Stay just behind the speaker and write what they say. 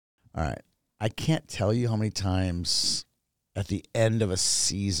All right. I can't tell you how many times at the end of a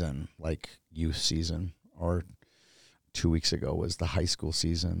season, like youth season, or 2 weeks ago was the high school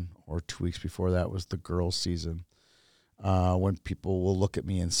season, or 2 weeks before that was the girls' season, when people will look at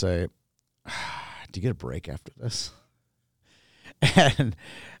me and say, do you get a break after this? And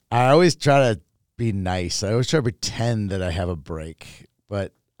I always try to be nice. I always try to pretend that I have a break,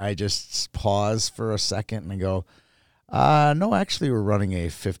 but I just pause for a second and I go, no, actually, we're running a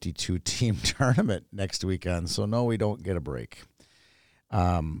 52-team tournament next weekend, so no, we don't get a break.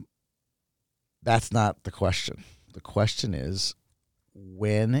 That's not the question. The question is,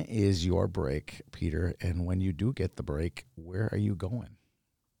 when is your break, Peter? And when you do get the break, where are you going?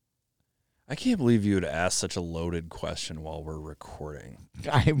 I can't believe you would ask such a loaded question while we're recording.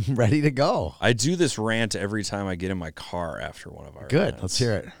 I'm ready to go. I do this rant every time I get in my car after one of our Good. events. Let's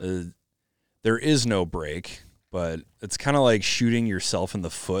hear it. There is no break, but it's kind of like shooting yourself in the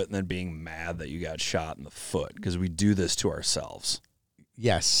foot and then being mad that you got shot in the foot, because we do this to ourselves.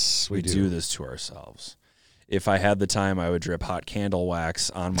 Yes, We do this to ourselves. If I had the time, I would drip hot candle wax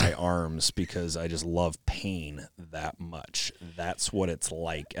on my arms because I just love pain that much. That's what it's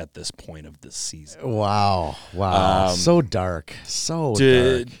like at this point of the season. Wow. So dark.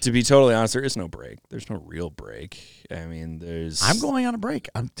 To be totally honest, there is no break. There's no real break. I mean, I'm going on a break.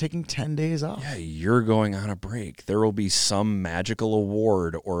 I'm taking 10 days off. Yeah, you're going on a break. There will be some magical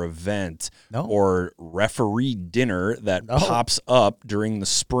award or event or referee dinner that pops up during the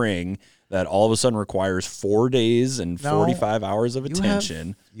spring that all of a sudden requires 4 days and 45 hours of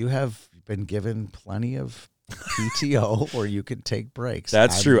attention. You have been given plenty of PTO where you can take breaks.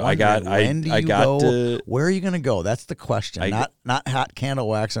 That's true. Where are you going to go? That's the question. Not hot candle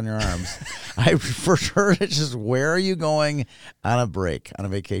wax on your arms. I for sure it's just, where are you going on a break, on a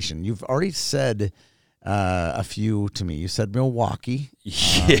vacation? You've already said a few to me. You said Milwaukee.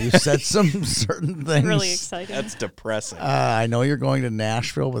 You said some certain things. Really exciting. That's depressing. I know you're going to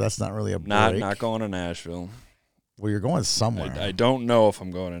Nashville, but that's not really a break. Not going to Nashville. Well, you're going somewhere. I don't know if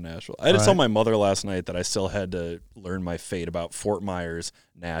I'm going to Nashville. I just told my mother last night that I still had to learn my fate about Fort Myers,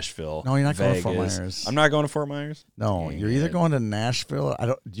 Nashville. No, you're not Vegas. going to Fort Myers. I'm not going to Fort Myers? No, you're either going to Nashville.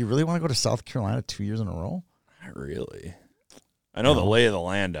 Do you really want to go to South Carolina 2 years in a row? Not really. I know the lay of the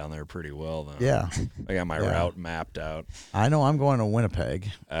land down there pretty well, though. Yeah. I got my route mapped out. I know I'm going to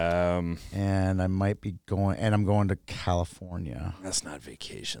Winnipeg. And I might be going, and I'm going to California. That's not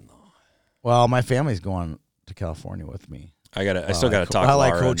vacation, though. Well, my family's going to California with me. I still got to talk to I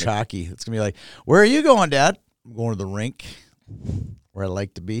like Laura Coach Hockey. It's going to be like, where are you going, Dad? I'm going to the rink where I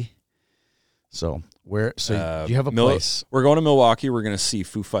like to be. So, do you have a place? We're going to Milwaukee. We're going to see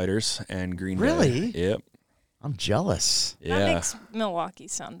Foo Fighters and Green Day. Really? Yep. I'm jealous. Yeah. That makes Milwaukee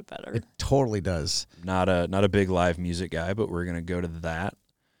sound better. It totally does. Not a big live music guy, but we're going to go to that.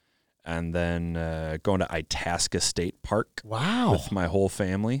 And then going to Itasca State Park. Wow. With my whole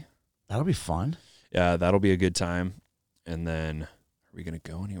family. That'll be fun. Yeah, that'll be a good time. And then, are we going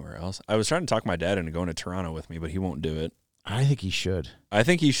to go anywhere else? I was trying to talk my dad into going to Toronto with me, but he won't do it. I think he should. I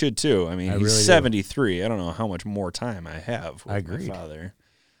think he should, too. I mean, he's really 73. Do. I don't know how much more time I have with my father.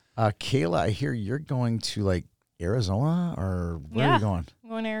 Kayla, I hear you're going to, Arizona, or where are you going? I'm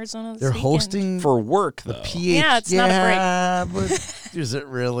going to Arizona They're weekend. hosting for work, the though. Yeah, it's not a break. But is it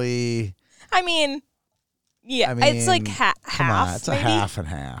really? I mean, it's like half. Come on, it's maybe? a half and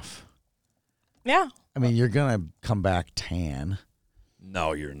half. Yeah. I mean, you're going to come back tan.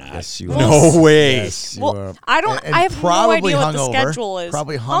 No, you're not. Yes, you No are. way. Yes, you Well, are. I don't. And I have no idea what the schedule is.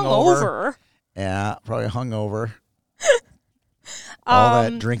 Probably hungover. Yeah, probably hungover. All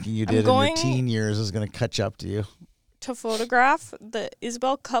that drinking you did in your teen years is going to catch up to you. To photograph the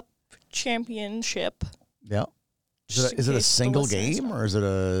Isabel Cup Championship. Yeah. Is it a single game or is it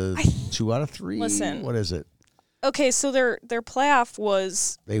a 2 out of 3? Listen. What is it? Okay, so their playoff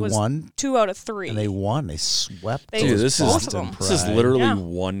was won 2 out of 3. And they won. They swept. Dude, this is literally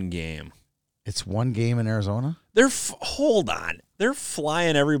one game. It's one game in Arizona? Hold on. They're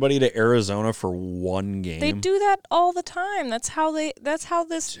flying everybody to Arizona for one game. They do that all the time. That's how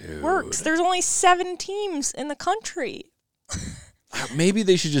this works. There's only 7 teams in the country. Maybe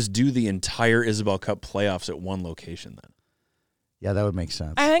they should just do the entire Isabel Cup playoffs at one location then. Yeah, that would make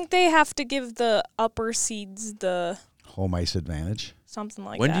sense. I think they have to give the upper seeds the home ice advantage. Something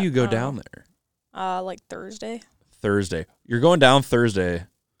like that. When do you go down there? Like Thursday. Thursday. You're going down Thursday.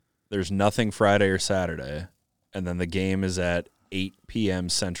 There's nothing Friday or Saturday. And then the game is at 8 p.m.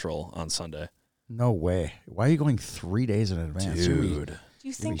 Central on Sunday. No way. Why are you going 3 days in advance? Dude. Do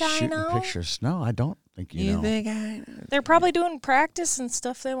you think I know? Pictures. No, I don't think you know. Think I know? They're probably doing practice and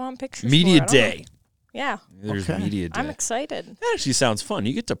stuff. They want pictures Media for. day. Yeah. There's media day. I'm excited. That actually sounds fun.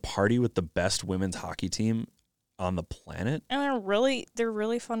 You get to party with the best women's hockey team on the planet. And they're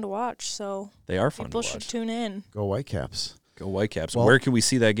really fun to watch. So they are fun to people watch. should tune in. Go Whitecaps. Go Whitecaps. Well, where can we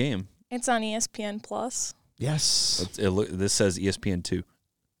see that game? It's on ESPN Plus. Yes. This says ESPN2.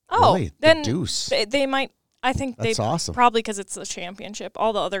 Oh, really? then the Deuce. They might. I think that's awesome. Probably because it's the championship.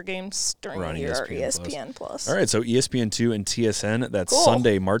 All the other games during the year are ESPN Plus. All right, so ESPN2 and TSN. That's cool.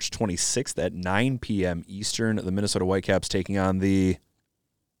 Sunday, March 26th at 9 p.m. Eastern. The Minnesota Whitecaps taking on the.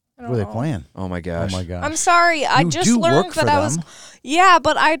 Who are they playing? Oh my gosh! I'm sorry. I just learned that I was. Yeah,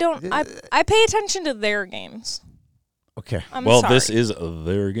 but I don't. I pay attention to their games. Okay. Well, this is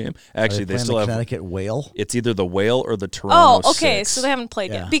their game. Actually, they still have Connecticut Whale. It's either the Whale or the Toronto. Oh, okay. 6. So they haven't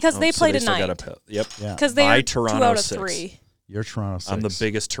played yet because they play tonight. Yep. Because they are 2 out of 3. You're Toronto 6. I'm the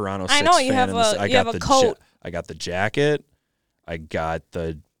biggest Toronto 6 I know you fan. have a coat. I got the jacket. I got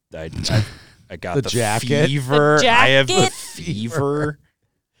the. I got the jacket. Fever. I have the fever.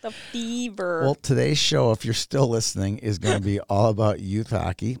 The fever. Well, today's show, if you're still listening, is going to be all about youth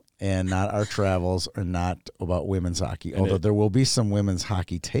hockey and not our travels or not about women's hockey. Although there will be some women's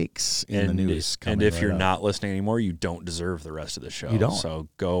hockey takes in the news coming. And if you're not listening anymore, you don't deserve the rest of the show. You don't. So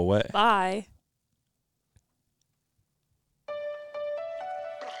go away. Bye.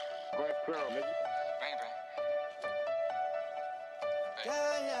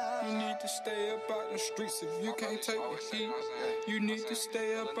 You need to stay up out the streets if you can't take the heat. You need to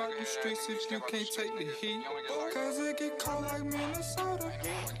stay up out the streets if you can't take the heat. Cause it get cold like Minnesota.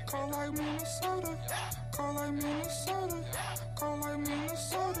 Cold like Minnesota. Cold like Minnesota. Cold like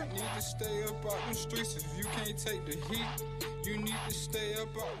Minnesota. Need to stay up out the streets if you can't take the heat. You need to stay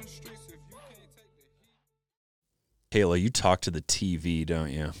up out the streets if you can't take the heat. Kayla, you talk to the TV,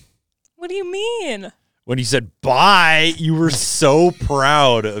 don't you? What do you mean? When you said bye, you were so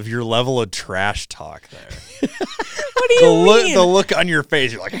proud of your level of trash talk there. What do you mean? The look on your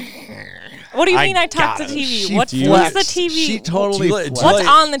face, you're like... What do you mean I talk to TV? What's the TV? She totally What's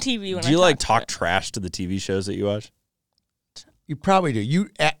on the TV when Do you like talk trash to the TV shows that you watch? You probably do.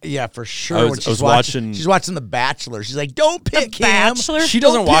 Yeah, for sure. I was watching. She's watching The Bachelor. She's like, "Don't pick The Bachelor. him." She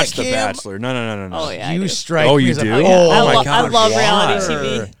doesn't watch The Bachelor. No. Oh yeah, you strike. Oh, me you as do? Oh my God! I love reality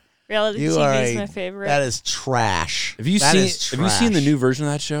TV. Reality TV is my favorite. That is trash. Have you seen the new version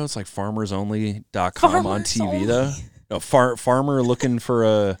of that show? It's like FarmersOnly.com on TV though. No, farmer looking for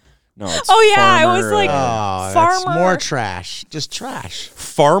a. No, it's I was like, farmer. That's more trash. Just trash.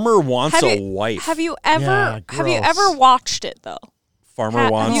 Farmer wants a wife. Have you ever watched it though? Farmer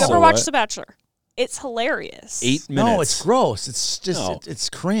wants. Have you ever watched The Bachelor? It's hilarious. 8 minutes. No, it's gross. It's just it's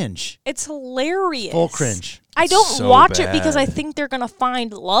cringe. It's hilarious. Full cringe. I don't watch it because I think they're gonna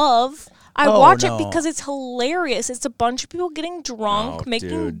find love. I watch it because it's hilarious. It's a bunch of people getting drunk,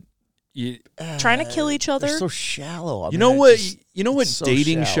 trying to kill each other. They're so shallow. You know what so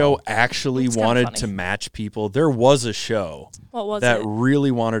dating show actually wanted to match people? There was a show that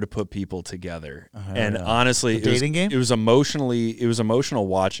really wanted to put people together. And honestly, it was emotional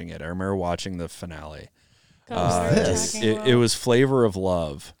watching it. I remember watching the finale. It was Flavor of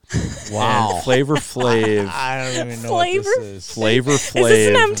Love. Wow. And Flavor Flav. I don't even know what this is. Flavor Flav. Is this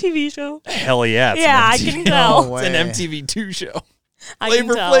an MTV show? Hell yeah. I can tell. No, it's an MTV2 show.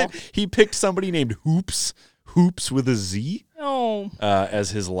 Flavor Flav. He picked somebody named Hoops with a Z. Oh.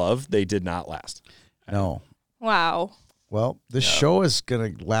 As his love. They did not last. No. Wow. Well, this show is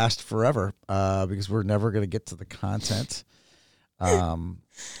going to last forever because we're never going to get to the content.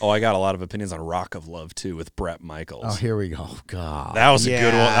 I got a lot of opinions on Rock of Love too with Bret Michaels. Oh, here we go. God, that was a good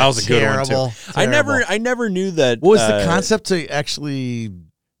one. That was a good one too. Terrible. I never knew that. What was the concept to actually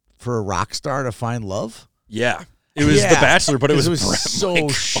for a rock star to find love? Yeah, it was The Bachelor, but it was Bret so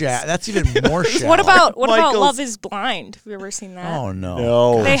Michaels. shallow. That's even more shallow. What about Love Is Blind? Have you ever seen that? Oh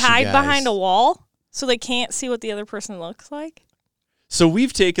no, they hide behind a wall so they can't see what the other person looks like. So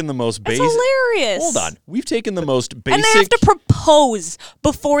we've taken the most basic. It's hilarious. Hold on, we've taken the most basic. And they have to propose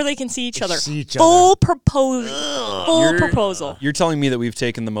before they can see each other. Full proposal. You're telling me that we've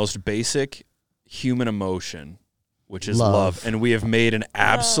taken the most basic human emotion, which is love, and we have made an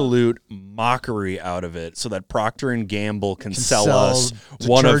absolute mockery out of it, so that Procter and Gamble can sell us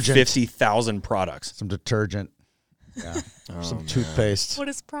one of 50,000 products. Some detergent. Yeah. Some toothpaste. What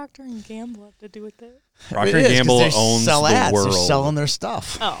does Procter and Gamble have to do with it? Procter and Gamble owns the world. They're selling their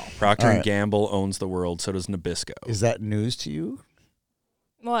stuff. Oh. Procter and Gamble owns the world. So does Nabisco. Is that news to you?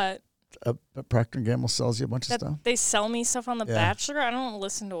 What? Procter and Gamble sells you a bunch of stuff. They sell me stuff on The Bachelor. I don't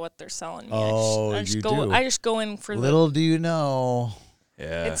listen to what they're selling me. I just go in for little do you know.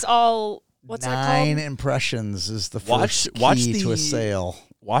 Yeah. It's all. What's that called? 9 impressions is the first key to a sale.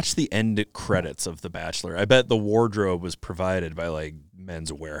 watch the end credits of The Bachelor. I bet the wardrobe was provided by like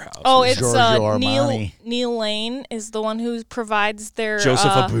Men's Warehouse. Oh, it's Neil Lane is the one who provides their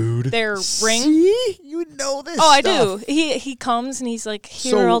Joseph Aboud. Their ring. See? You know this. Oh, I stuff. do. He comes and he's like,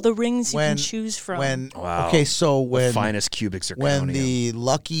 here are all the rings you can choose from. Wow. Okay, so when the finest cubic zirconium. When the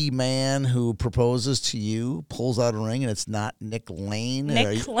lucky man who proposes to you pulls out a ring and it's not Nick Lane,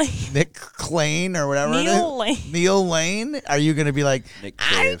 Nick Lane or whatever Neil it is. Neil Lane. Are you going to be like,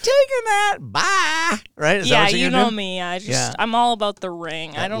 I'm taking that. Bye. Right? Is yeah, that what you know do? Me. I'm all about the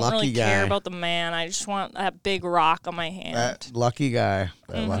ring. I don't really care about the man. I just want that big rock on my hand. That lucky guy.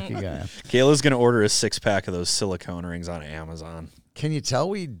 Lucky guy. Kayla's going to order a 6-pack of those silicone rings on Amazon. Can you tell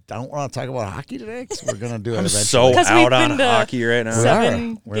we don't want to talk about hockey today? Because we're going to do it I'm eventually. so out on hockey right now.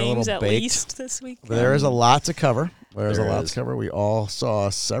 7 games at least this week. There is a lot to cover. We all saw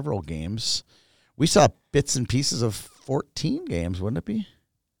several games. We saw bits and pieces of 14 games, wouldn't it be?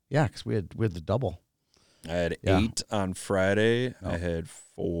 Yeah, because we had the double. I had 8 on Friday. I had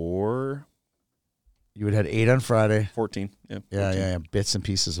 4. You would have had 8 on Friday. 14. Yeah. 14. Yeah. Bits and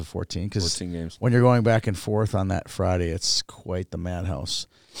pieces of 14. 14 games. When you're going back and forth on that Friday, it's quite the madhouse.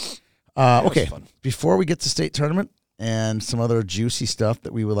 Okay. Before we get to state tournament and some other juicy stuff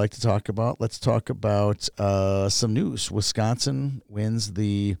that we would like to talk about, let's talk about some news. Wisconsin wins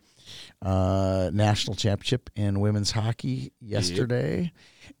the national championship in women's hockey yesterday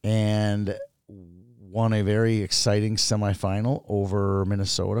and won a very exciting semifinal over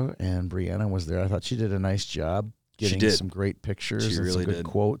Minnesota, and Brianna was there. I thought she did a nice job getting some great pictures and some good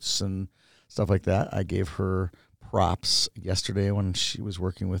quotes and stuff like that. I gave her props yesterday when she was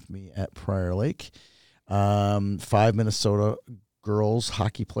working with me at Prior Lake. 5 Minnesota girls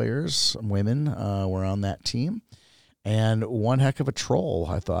hockey players, women, were on that team. And one heck of a troll,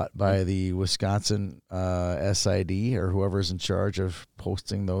 I thought, by the Wisconsin SID or whoever's in charge of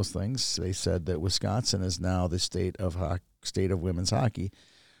posting those things. They said that Wisconsin is now the state of women's hockey,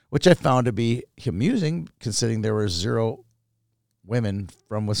 which I found to be amusing, considering there were 0 women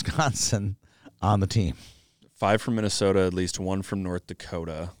from Wisconsin on the team. 5 from Minnesota, at least 1 from North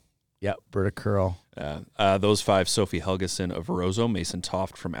Dakota. Yep, Berta Curl. Those 5, Sophie Helgeson of Roseau, Mason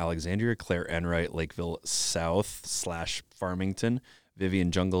Toft from Alexandria, Claire Enright, Lakeville South / Farmington, Vivian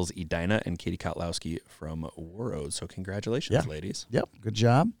Jungles, Edina, and Katie Kotlowski from Warroad. So congratulations, ladies. Yep, good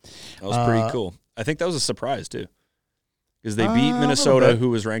job. That was pretty cool. I think that was a surprise, too. Because they beat Minnesota, who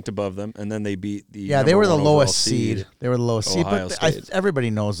was ranked above them, and then they beat the they were the lowest seed. They were the lowest Ohio seed, but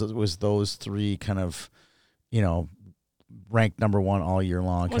everybody knows it was those 3 kind of, ranked number 1 all year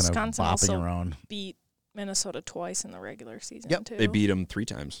long, Wisconsin kind of bopping also around. Beat Minnesota twice in the regular season, too. They beat them 3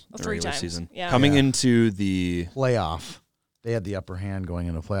 times in the regular season. Yeah. Coming into the playoff, they had the upper hand going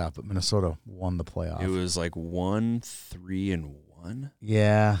into playoff, but Minnesota won the playoff. It was like 1-3-1.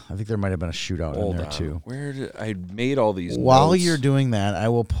 Yeah, I think there might have been a shootout in there too. Where did I made all these? While notes. You're doing that, I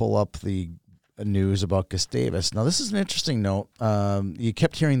will pull up the news about Gustavus. Now, this is an interesting note. You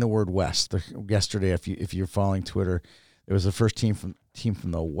kept hearing the word West yesterday. If you're following Twitter, it was the first team from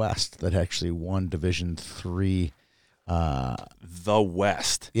the West that actually won Division III. The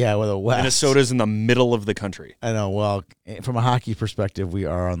West. Yeah, well, the West. Minnesota's in the middle of the country. I know. Well, from a hockey perspective, we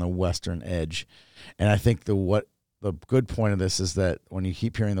are on the western edge, and I think the good point of this is that when you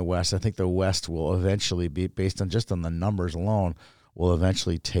keep hearing the West, I think the West will eventually be, based on the numbers alone, will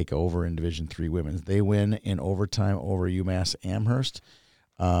eventually take over in Division III women's. They win in overtime over UMass Amherst.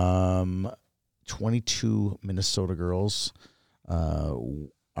 22 Minnesota girls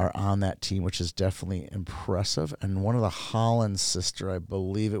are on that team, which is definitely impressive. And one of the Holland sister, I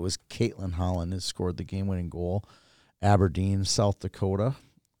believe it was Caitlin Holland, has scored the game-winning goal. Aberdeen, South Dakota.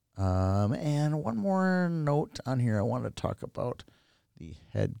 And one more note on here. I wanted to talk about the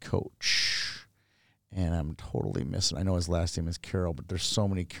head coach. And I'm totally missing. I know his last name is Carroll, but there's so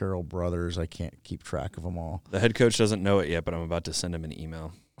many Carroll brothers, I can't keep track of them all. The head coach doesn't know it yet, but I'm about to send him an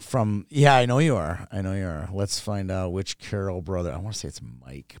email. I know you are. Let's find out which Carroll brother. I want to say it's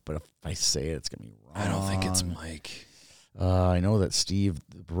Mike, but if I say it, it's going to be wrong. I don't think it's Mike. I know that Steve,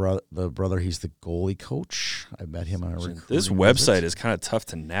 the brother, he's the goalie coach. I met him on a recruiting This website is kind of tough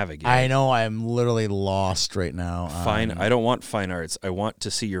to navigate. I know. I'm literally lost right now. I don't want fine arts. I want to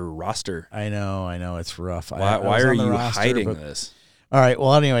see your roster. I know. It's rough. Why are you hiding this? All right.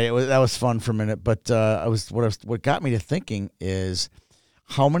 Well, anyway, that was fun for a minute. But what got me to thinking is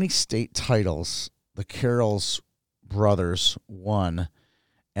how many state titles the Carrolls brothers won.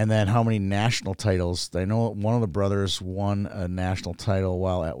 And then how many national titles? I know one of the brothers won a national title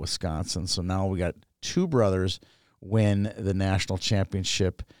while at Wisconsin. So now we got 2 brothers win the national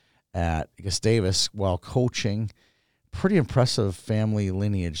championship at Gustavus while coaching pretty impressive family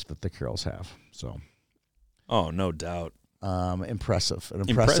lineage that the Carrolls have. So, oh, no doubt. Impressive.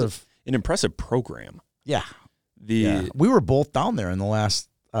 An impressive program. Yeah. We were both down there in the last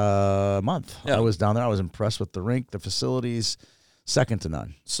month. Yeah. I was down there. I was impressed with the rink, the facilities, second to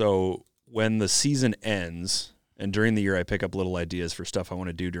none. So when the season ends, and during the year I pick up little ideas for stuff I want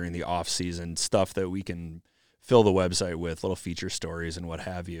to do during the off season, stuff that we can fill the website with, little feature stories and what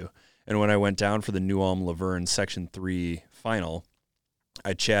have you. And when I went down for the New Ulm Laverne Section 3 final,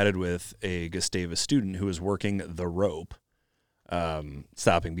 I chatted with a Gustavus student who was working the rope,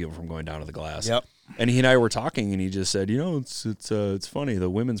 stopping people from going down to the glass. Yep. And he and I were talking, and he just said, it's funny. The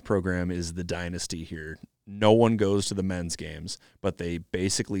women's program is the dynasty here. No one goes to the men's games, but they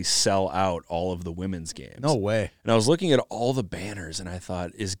basically sell out all of the women's games. No way. And I was looking at all the banners, and I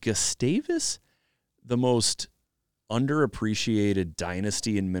thought, is Gustavus the most underappreciated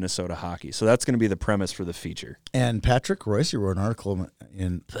dynasty in Minnesota hockey? So that's going to be the premise for the feature. And Patrick Royce wrote an article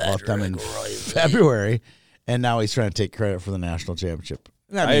about them in February, and now he's trying to take credit for the national championship.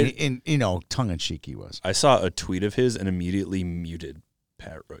 I mean, tongue-in-cheek he was. I saw a tweet of his and immediately muted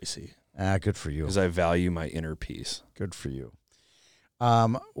Pat Royce. Good for you. Because I value my inner peace. Good for you.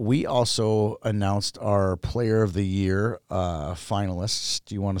 We also announced our Player of the Year finalists.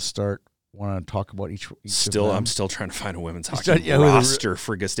 Do you want to talk about each of them? I'm still trying to find a women's hockey roster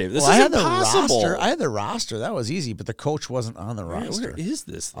for Gustavus. This is impossible. I had the roster. That was easy, but the coach wasn't on the roster. Where is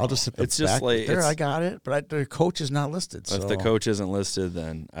this? I'll just hit the back. There, I got it, but the coach is not listed. So if the coach isn't listed,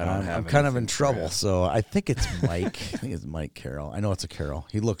 then I don't have. I'm kind of in trouble. So I think it's Mike. I think it's Mike Carroll. I know it's a Carroll.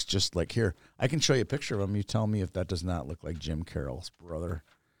 He looks just like here. I can show you a picture of him. You tell me if that does not look like Jim Carroll's brother.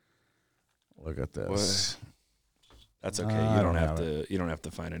 Look at this. What? That's okay. You don't have to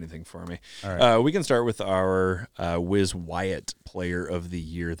find anything for me. All right. We can start with our Wiz Wyatt Player of the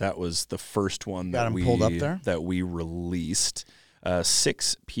Year. That was the first one that we released.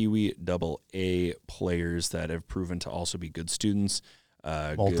 6 Pee Wee AA players that have proven to also be good students.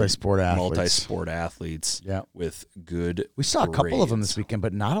 Multi-sport athletes. Yeah. With good. We saw a couple of them this weekend,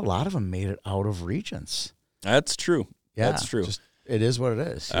 but not a lot of them made it out of Regents. That's true. Yeah, that's true. It is what it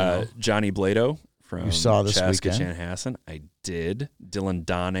is. Johnny Blado. From you saw this Chaska weekend. Chanhassen. I did. Dylan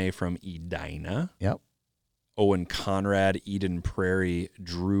Donne from Edina. Yep. Owen Conrad, Eden Prairie,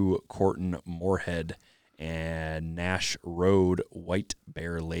 Drew Corton, Moorhead, and Nash Road, White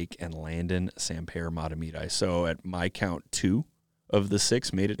Bear Lake, and Landon Samper Matamidi. So at my count, 2 of the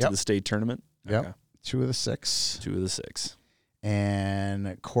 6 made it to the state tournament. Yep. Okay. 2 of the 6. 2 of the 6.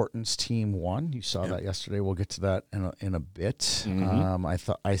 And Corton's team won. You saw that yesterday. We'll get to that in a bit.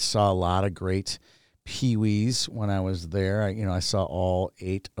 Mm-hmm. I saw a lot of great Pee-wees when I was there. I saw all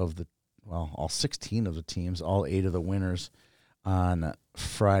 16 of the teams, all 8 of the winners on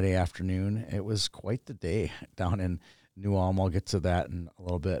Friday afternoon. It was quite the day down in New Ulm. I'll get to that in a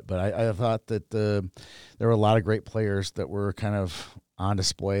little bit. But I thought that there were a lot of great players that were kind of on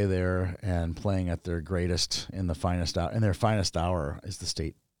display there and playing at their greatest in the finest hour. And their finest hour is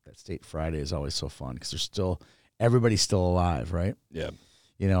that State Friday is always so fun because everybody's still alive, right? Yeah.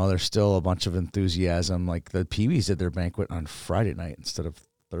 There's still a bunch of enthusiasm. Like the Pee-wees did their banquet on Friday night instead of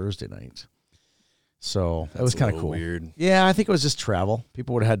Thursday night. So it was kind of cool. Weird. Yeah, I think it was just travel.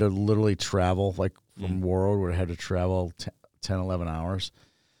 People would have had to literally travel, like from Warroad would have had to travel 10, 11 hours.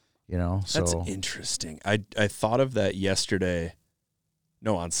 That's interesting. I thought of that yesterday.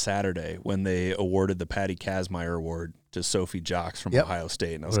 No, on Saturday when they awarded the Patty Kazmaier Award to Sophie Jocks from Ohio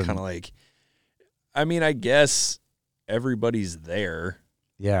State. And I was kind of like, I mean, I guess everybody's there.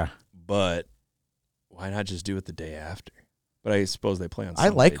 Yeah. But why not just do it the day after? But I suppose they play on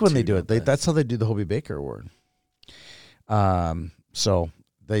Sunday. I like when they do it. That's how they do the Hobie Baker Award. So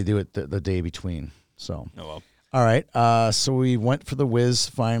they do it the day between. So. Oh, well. All right. So we went for the Wiz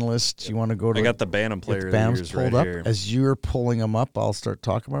finalists. You want to go to? I got the Bantam Player of the Year pulled up. Here. As you're pulling them up, I'll start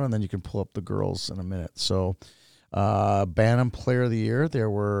talking about them, and then you can pull up the girls in a minute. So, Bantam Player of the Year. There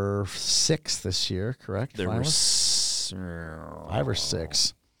were 6 this year, correct? There were 5 or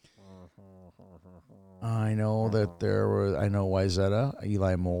 6. I know that there were. I know Wayzata.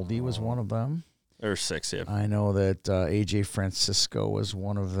 Eli Moldy was one of them. There were 6. Yeah. I know that AJ Francisco was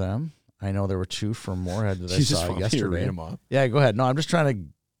one of them. I know there were 2 from Moorhead that I saw yesterday. Yeah, go ahead. No, I'm just trying to.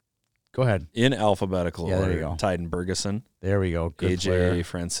 Go ahead. In alphabetical order. There you go. Tyden Bergeson. There we go. Good AJ player.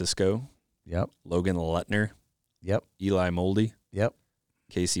 Francisco. Yep. Logan Lettner. Yep. Eli Moldy. Yep.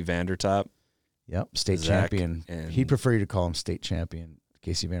 Casey Vandertop. Yep. State champion. He'd prefer you to call him state champion,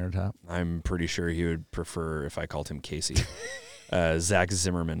 Casey Vandertop. I'm pretty sure he would prefer if I called him Casey. Zach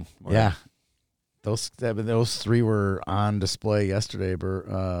Zimmerman. Yeah. Those 3 were on display yesterday.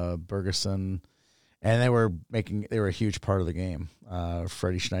 Bergeson And they were a huge part of the game.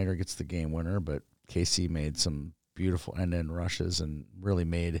 Freddie Schneider gets the game winner, but KC made some beautiful end-to-end rushes and really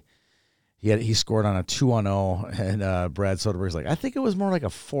made. He scored on a 2-on-0, and Brad Soderberg's like, I think it was more like a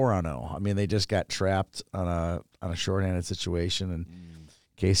 4-on-0. I mean, they just got trapped on a shorthanded situation, and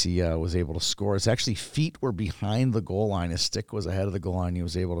KC was able to score. It's actually feet were behind the goal line. His stick was ahead of the goal line. He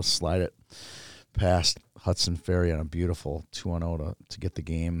was able to slide it past Hudson Ferry on a beautiful 2-on-0 to get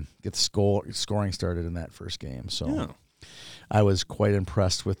the scoring started in that first game. So I was quite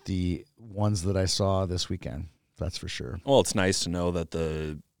impressed with the ones that I saw this weekend. That's for sure. Well, it's nice to know that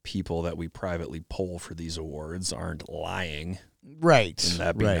the people that we privately poll for these awards aren't lying. Right. Wouldn't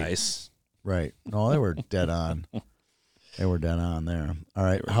that be nice? Right. No, they were dead on. They were dead on there. All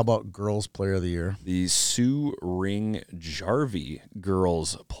right. How about Girls Player of the Year? The Sue Ring Jarvie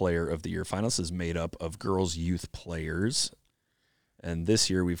Girls Player of the Year finalist is made up of girls' youth players. And this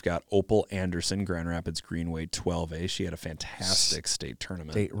year we've got Opal Anderson, Grand Rapids Greenway 12A. She had a fantastic state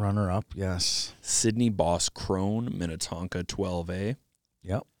tournament. State runner-up, yes. Sydney Boss Crone, Minnetonka 12A.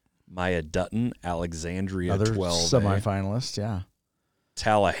 Yep. Maya Dutton, Alexandria Other 12A. Semifinalist, yeah.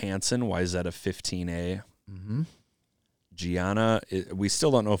 Tala Hansen, Wyzetta 15A. Mm-hmm. Gianna, we still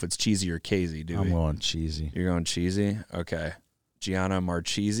don't know if it's cheesy or Casey, do we? I'm going cheesy. You're going cheesy? Okay. Gianna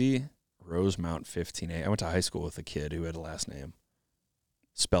Marchese, Rosemount 15A. I went to high school with a kid who had a last name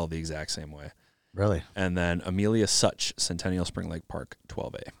spelled the exact same way. Really? And then Amelia Such, Centennial Spring Lake Park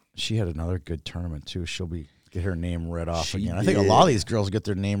 12A. She had another good tournament, too. She'll get her name read off again. I think a lot of these girls get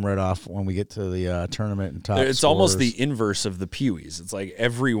their name read off when we get to the tournament and top It's scorers. almost the inverse of the Pewees. It's like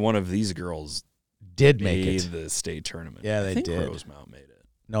every one of these girls did make it. the state tournament. Yeah, they I think did. Rosemount made it.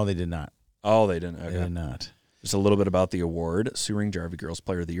 No, they did not. Oh, they didn't? Okay. They did not. Just a little bit about the award. Sue Ring Jarvie Girls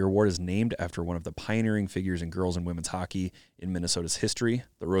Player of the Year Award is named after one of the pioneering figures in girls and women's hockey in Minnesota's history.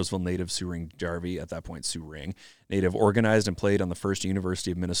 The Roseville native Sue Ring Jarvie, at that point Sue Ring, native, organized and played on the first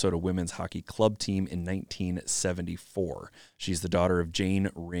University of Minnesota women's hockey club team in 1974. She's the daughter of Jane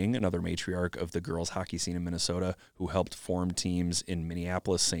Ring, another matriarch of the girls hockey scene in Minnesota, who helped form teams in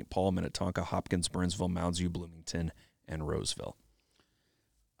Minneapolis, St. Paul, Minnetonka, Hopkins, Burnsville, Mounds View, Bloomington, and Roseville.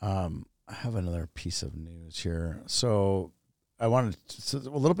 I have another piece of news here. So I wanted a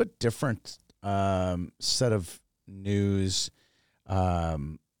little bit different set of news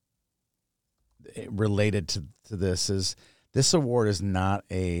related to this. Is this award is not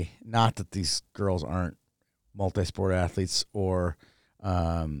that these girls aren't multi-sport athletes or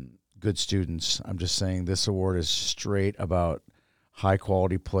good students. I'm just saying this award is straight about high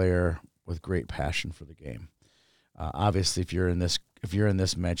quality player with great passion for the game. Obviously, if you're in this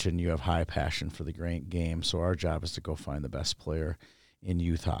mention, you have high passion for the great game. So our job is to go find the best player in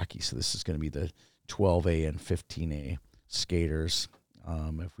youth hockey. So this is going to be the 12A and 15A skaters.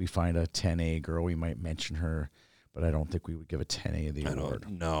 If we find a 10A girl, we might mention her, but I don't think we would give a 10A the award.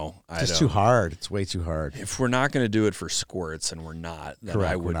 It's just too hard. It's way too hard. If we're not going to do it for squirts, and we're not, then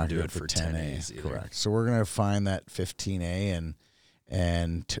Correct. I wouldn't do it for 10As either. Correct. So we're going to find that 15A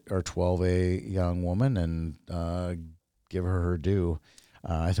or 12A young woman and give her due.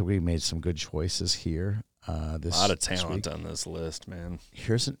 I think we made some good choices here. A lot of talent on this list, man.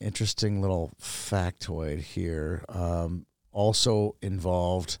 Here's an interesting little factoid here. We are also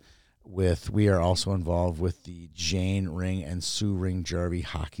involved with the Jane Ring and Sue Ring Jarvie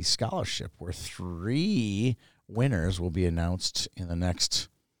Hockey Scholarship, where 3 winners will be announced in the next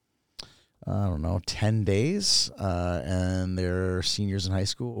 10 days, and their seniors in high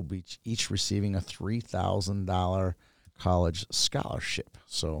school will be each receiving a $3,000 college scholarship.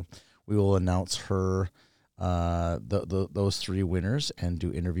 So we will announce those 3 winners and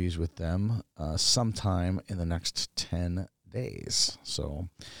do interviews with them sometime in the next 10 days. So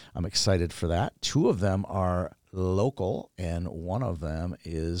I'm excited for that. 2 of them are local, and 1 of them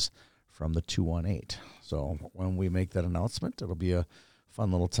is from the 218. So when we make that announcement, it'll be a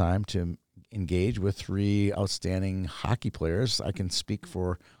fun little time to engage with 3 outstanding hockey players. I can speak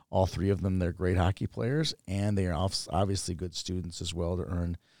for all 3 of them. They're great hockey players, and they are obviously good students as well to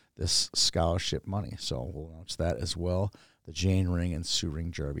earn this scholarship money. So we'll announce that as well, the Jane Ring and Sue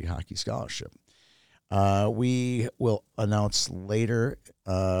Ring Jarvie Hockey Scholarship. We will announce later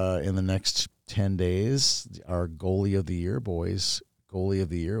in the next 10 days our goalie of the year, boys goalie of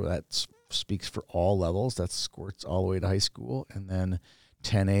the year. That speaks for all levels. That squirts all the way to high school, and then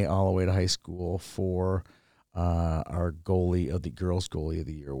 10A all the way to high school for our girls goalie of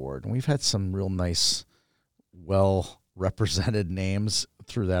the year award. And we've had some real nice, well-represented names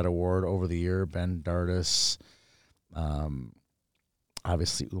through that award over the year. Ben Dardis,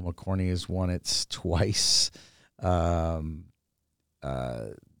 obviously Uma Corney has won it twice.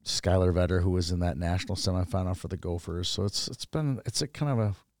 Skylar Vetter, who was in that national semifinal for the Gophers. So it's a kind of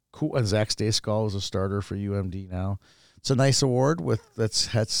a cool. And Zach Stayskull is a starter for UMD now. It's a nice award that's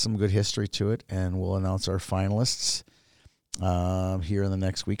had some good history to it, and we'll announce our finalists here in the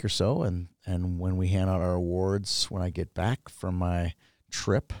next week or so. And when we hand out our awards, when I get back from my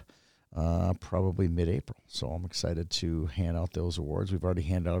trip, probably mid-April. So I'm excited to hand out those awards. We've already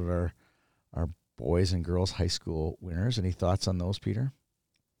handed out our boys and girls high school winners. Any thoughts on those, Peter?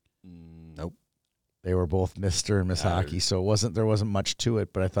 Nope. They were both Mr. and Miss Hockey, so there wasn't much to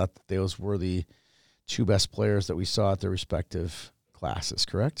it, but I thought that those were the two best players that we saw at their respective classes,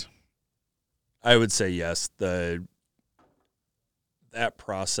 correct? I would say yes. That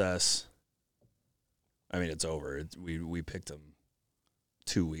process, I mean, it's over. We picked them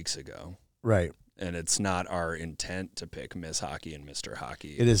 2 weeks ago. Right. And it's not our intent to pick Miss Hockey and Mr.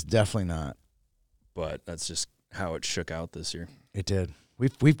 Hockey. It is definitely not. But that's just how it shook out this year. It did.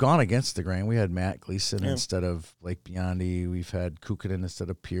 We've gone against the grain. We had Matt Gleason instead of Blake Biondi. We've had Kukkonen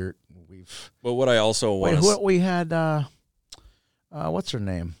instead of Peart. But what I also want we had what's her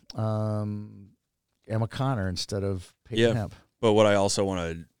name? Emma Connor instead of Peyton Hemp. But what I also want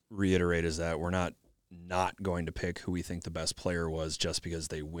to reiterate is that we're not going to pick who we think the best player was just because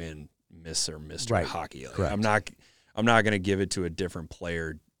they win Miss or Mr. Hockey. Like, I'm not going to give it to a different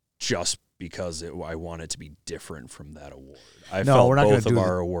player just because I want it to be different from that award. I felt both of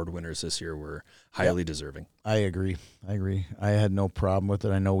our award winners this year were highly deserving. I agree. I had no problem with it.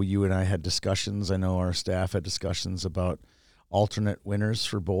 I know you and I had discussions. I know our staff had discussions about alternate winners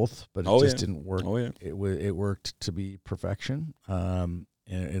for both, but it just didn't work. Oh, yeah. It worked to be perfection, and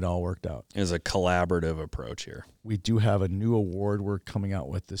it all worked out. It was a collaborative approach here. We do have a new award we're coming out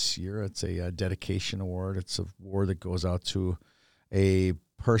with this year. It's a dedication award. It's an award that goes out to a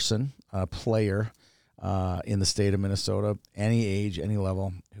person, a player in the state of Minnesota, any age, any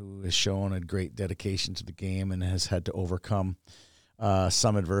level, who has shown a great dedication to the game and has had to overcome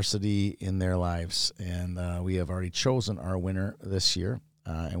some adversity in their lives. And we have already chosen our winner this year,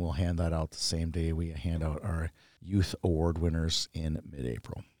 and we'll hand that out the same day we hand out our youth award winners in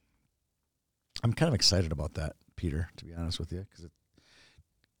mid-April. I'm kind of excited about that, Peter, to be honest with you, because it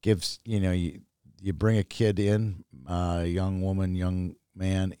gives, you bring a kid in, a young woman, young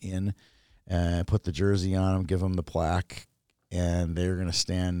man in, and put the jersey on them, give them the plaque, and they're going to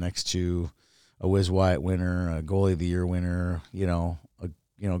stand next to a Wiz Wyatt winner, a goalie of the year winner,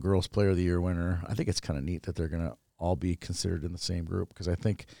 a girls player of the year winner. I think it's kind of neat that they're going to all be considered in the same group, because I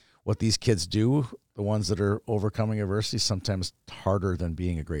think what these kids do, the ones that are overcoming adversity, sometimes harder than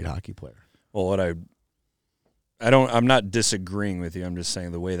being a great hockey player. Well, I'm not disagreeing with you. I'm just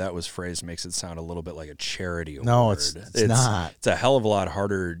saying the way that was phrased makes it sound a little bit like a charity award. No, it's not. It's a hell of a lot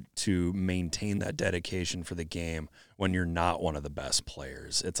harder to maintain that dedication for the game when you're not one of the best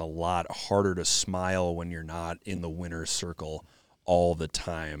players. It's a lot harder to smile when you're not in the winner's circle all the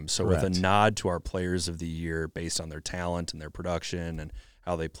time. So Correct. With a nod to our players of the year based on their talent and their production and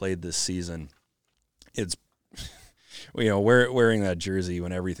how they played this season, it's wearing that jersey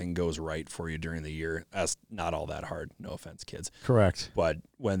when everything goes right for you during the year, that's not all that hard. No offense, kids. Correct. But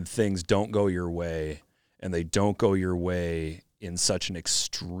when things don't go your way, and they don't go your way in such an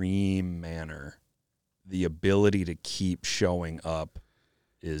extreme manner, the ability to keep showing up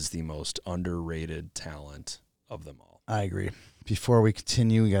is the most underrated talent of them all. I agree. Before we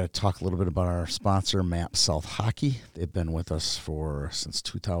continue, we got to talk a little bit about our sponsor, Map South Hockey. They've been with us since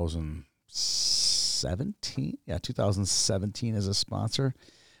 2017. Yeah, 2017 as a sponsor.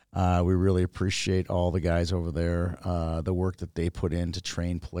 We really appreciate all the guys over there, the work that they put in to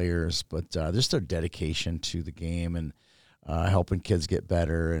train players, but just their dedication to the game and helping kids get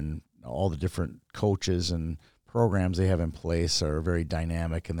better, and all the different coaches and programs they have in place are very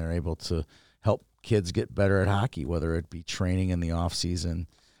dynamic, and they're able to help kids get better at hockey, whether it be training in the off season,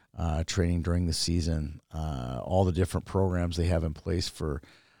 training during the season, all the different programs they have in place for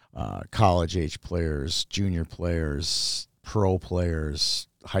college-age players, junior players, pro players,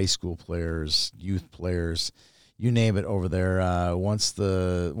 high school players, youth players, you name it over there. Once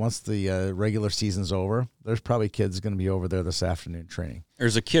the regular season's over, there's probably kids going to be over there this afternoon training.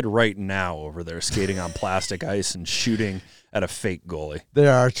 There's a kid right now over there skating on plastic ice and shooting at a fake goalie. They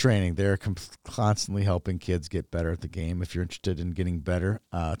are training. They're constantly helping kids get better at the game. If you're interested in getting better,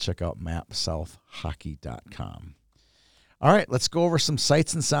 check out mapsouthhockey.com. All right, let's go over some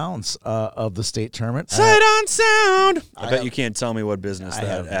sights and sounds of the state tournament. Sight on Sound. I bet you can't tell me what business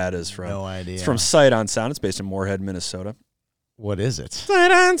that ad is from. No idea. It's from Sight on Sound. It's based in Moorhead, Minnesota. What is it?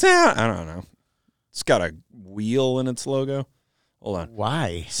 Sight on Sound. I don't know. It's got a wheel in its logo. Hold on.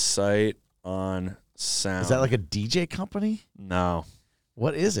 Why? Sight on Sound. Is that like a DJ company? No.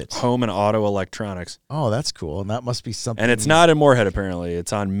 What is it? Home and Auto Electronics. Oh, that's cool. And that must be something. And it's not in Moorhead, apparently.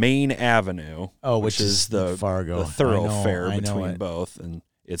 It's on Main Avenue. Oh, which is the Fargo. The thoroughfare between both. And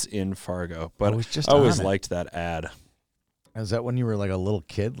it's in Fargo. But I always liked that ad. Is that when you were like a little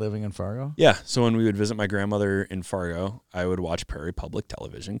kid living in Fargo? Yeah. So when we would visit my grandmother in Fargo, I would watch Prairie Public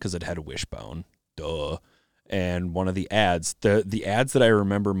Television because it had Wishbone. Duh. And one of the ads, the ads that I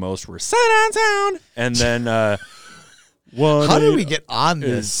remember most were Sight on Sound. And then how did we get on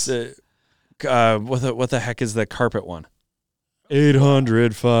this? What the heck is the carpet one?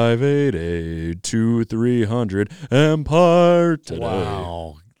 800-588-2300 Empire today.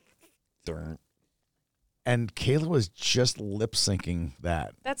 Wow. Darn. And Kayla was just lip syncing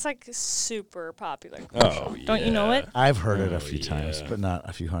that. That's like super popular. Oh, yeah. Don't you know it? I've heard it a few times, but not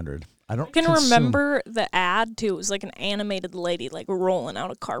a few hundred. I don't. You can remember the ad too. It was like an animated lady like rolling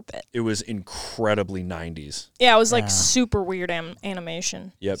out a carpet. It was incredibly 90s. Yeah, it was like super weird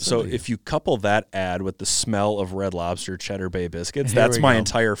animation. Yep. So if you couple that ad with the smell of Red Lobster Cheddar Bay biscuits, that's my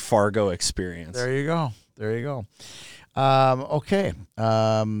entire Fargo experience. There you go. There you go. Okay.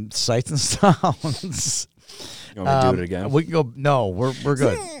 Sights and Sounds. You want me to do it again? We can go. No, we're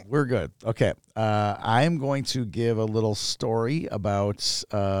good. We're good. Okay. I'm going to give a little story about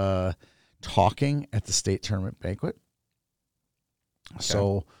talking at the state tournament banquet. Okay.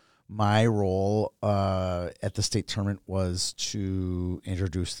 So my role at the state tournament was to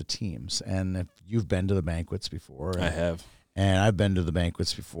introduce the teams. And if you've been to the banquets before. I have. And I've been to the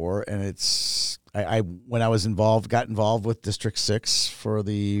banquets before. And it's I when I was got involved with District 6 for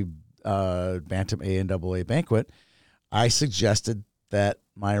the Bantam A and AA banquet, I suggested that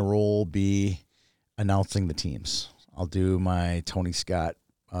my role be announcing the teams. I'll do my Tony Scott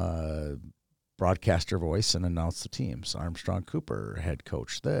broadcaster voice and announce the teams. Armstrong Cooper, head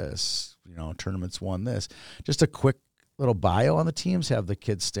coach this, tournaments won this. Just a quick little bio on the teams, have the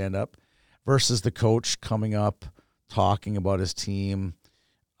kids stand up versus the coach coming up, talking about his team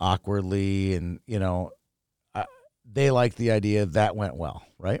awkwardly. And, they like the idea that went well,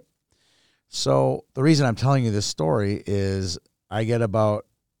 right? So the reason I'm telling you this story is I get about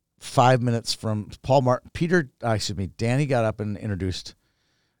 5 minutes from Paul Martin. Danny got up and introduced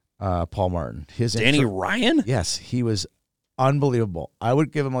Paul Martin. Danny Ryan? Yes, he was unbelievable. I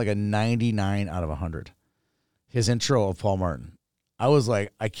would give him like a 99 out of 100. His intro of Paul Martin. I was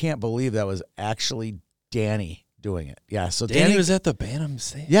like, I can't believe that was actually Danny doing it. Yeah, so Danny was at the Bantam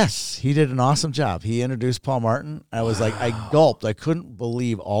stage. Yes, he did an awesome job. He introduced Paul Martin. I was like, I gulped. I couldn't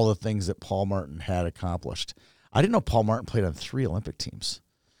believe all the things that Paul Martin had accomplished. I didn't know Paul Martin played on 3 Olympic teams.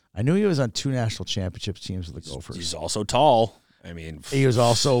 I knew he was on 2 national championship teams with the Gophers. He's also tall. I mean, he was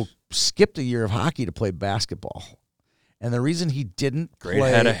also skipped a year of hockey to play basketball. And the reason he didn't play,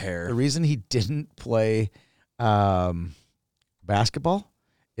 head of hair. The reason he didn't play basketball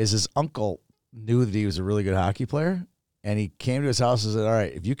is his uncle knew that he was a really good hockey player, and he came to his house and said, all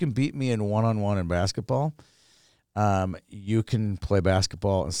right, if you can beat me in one-on-one in basketball, you can play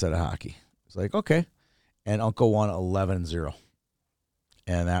basketball instead of hockey. It's like, okay. And Uncle won 11-0.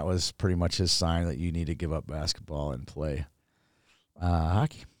 And that was pretty much his sign that you need to give up basketball and play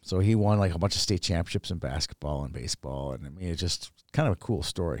hockey. So he won like a bunch of state championships in basketball and baseball. And I mean, it's just kind of a cool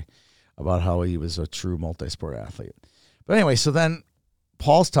story about how he was a true multi-sport athlete. But anyway, so then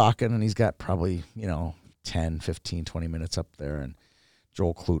Paul's talking, and he's got probably, 10, 15, 20 minutes up there. And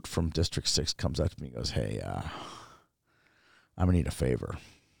Joel Clute from District 6 comes up to me and goes, hey, I'm going to need a favor.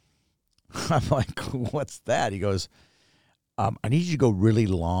 I'm like, what's that? He goes, I need you to go really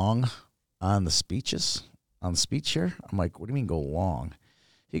long on the speech here. I'm like, what do you mean go long?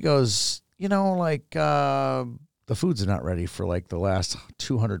 He goes, the foods are not ready for like the last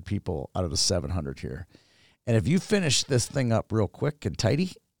 200 people out of the 700 here. And if you finish this thing up real quick and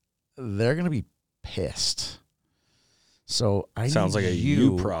tidy, they're going to be pissed. So sounds like a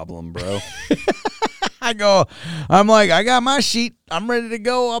you problem, bro. I got my sheet. I'm ready to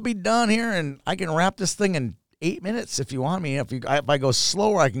go. I'll be done here, and I can wrap this thing in 8 minutes if you want me. If I go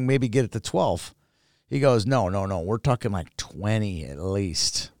slower, I can maybe get it to 12. He goes, no. We're talking like 20 at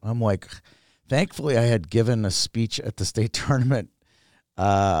least. I'm like, thankfully I had given a speech at the state tournament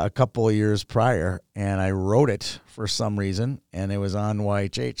a couple of years prior, and I wrote it for some reason, and it was on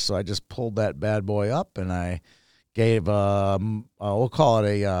YHH. So I just pulled that bad boy up, and I gave, we'll call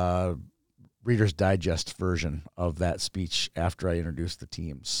it a Reader's Digest version of that speech after I introduced the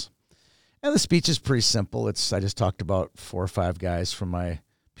teams. And the speech is pretty simple. I just talked about 4 or 5 guys from my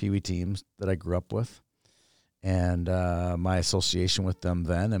Pee Wee teams that I grew up with, and my association with them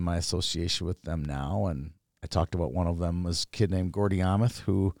then and my association with them now. And I talked about one of them was a kid named Gordy Ameth,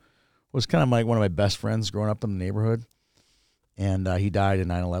 who was kind of one of my best friends growing up in the neighborhood. and he died in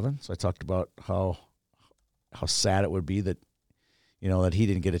 9/11. So I talked about how sad it would be that, that he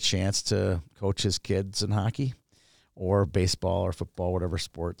didn't get a chance to coach his kids in hockey or baseball or football, whatever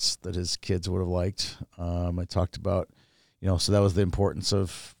sports that his kids would have liked. I talked about, so that was the importance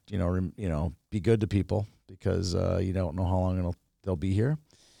of, be good to people because you don't know how long they'll be here.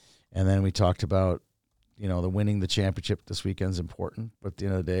 And then we talked about, the winning the championship this weekend is important, but at the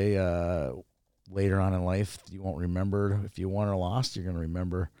end of the day, later on in life, you won't remember if you won or lost. You're going to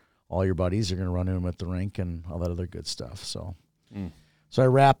remember all your buddies. You're going to run into them at the rink and all that other good stuff. So, So I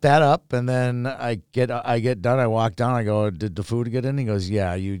wrap that up, and then I get done. I walk down. I go, "Did the food get in?" He goes,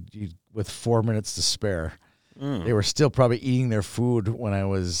 "Yeah, you with 4 minutes to spare." They were still probably eating their food when I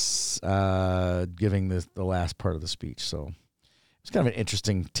was giving the last part of the speech. So it's kind of an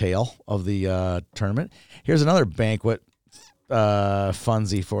interesting tale of the tournament. Here's another banquet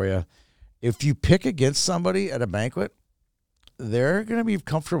funsy for you. If you pick against somebody at a banquet, they're going to be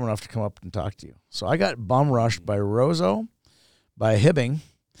comfortable enough to come up and talk to you. So I got bum rushed by Roseau, by Hibbing,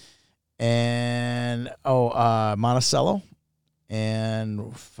 and Monticello,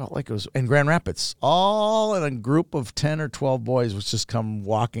 and felt like it was in Grand Rapids. All in a group of 10 or 12 boys was just come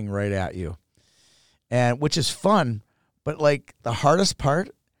walking right at you, and which is fun. But like the hardest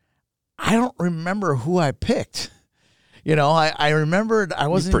part, I don't remember who I picked. I remembered I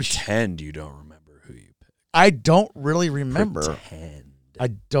wasn't. You pretend you don't remember who you picked. I don't really remember. Pretend. I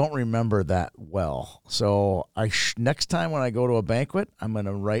don't remember that well. So next time when I go to a banquet, I'm going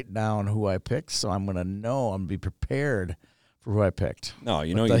to write down who I picked. So I'm going to know. I'm going to be prepared for who I picked. No,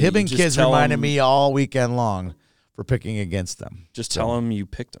 the Hibbing kids reminded me all weekend long for picking against them. Just tell them you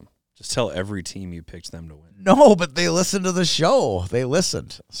picked them. Just tell every team you picked them to win. No, but they listened to the show. They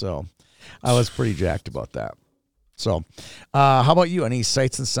listened. So I was pretty jacked about that. So how about you? Any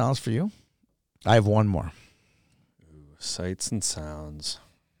sights and sounds for you? I have one more. Sights and sounds.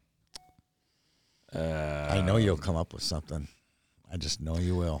 I know you'll come up with something. I just know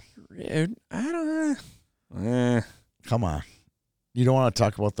you will. I don't know. Come on. You don't want to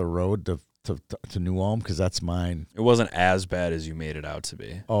talk about the road to New Ulm because that's mine. It wasn't as bad as you made it out to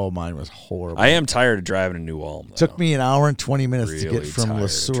be. Oh, mine was horrible. I am tired of driving to New Ulm. Took me an hour and 20 minutes to get from Le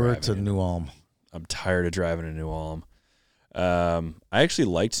Sueur to New Ulm. I'm tired of driving to New Ulm. I actually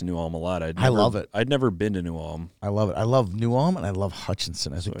liked New Ulm a lot. I love it. I'd never been to New Ulm. I love it. I love New Ulm and I love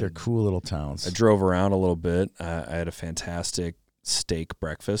Hutchinson. I think they're cool little towns. I drove around a little bit. I had a fantastic steak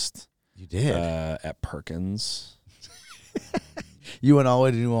breakfast. You did? At Perkins. You went all the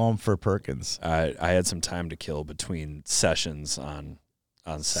way to New Ulm for Perkins. I had some time to kill between sessions on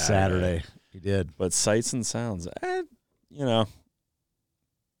Saturday. You did. But sights and sounds,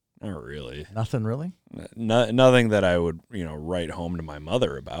 not really. Nothing really? Nothing that I would, write home to my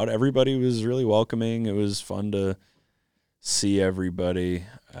mother about. Everybody was really welcoming. It was fun to see everybody.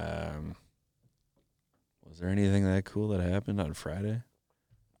 Was there anything that cool that happened on Friday?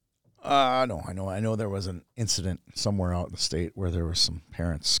 No. I know there was an incident somewhere out in the state where there were some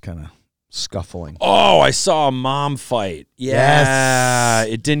parents kind of scuffling. Oh, I saw a mom fight. Yeah, yes.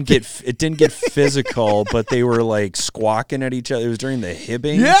 It didn't get physical, but they were like squawking at each other. It was during the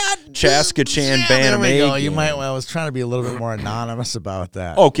Hibbing Chaskatchan Band. There we go. You might. I was trying to be a little bit more anonymous about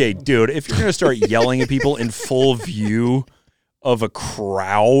that. Okay, dude, if you're gonna start yelling at people in full view of a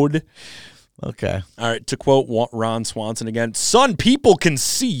crowd. Okay. All right. To quote Ron Swanson again, "Son, people can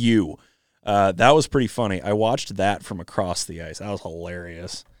see you." That was pretty funny. I watched that from across the ice. That was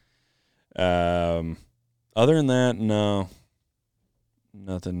hilarious. Other than that, no,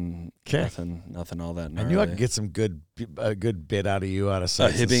 nothing. Okay. Nothing all that gnarly. I knew I could get some good bit out of you out of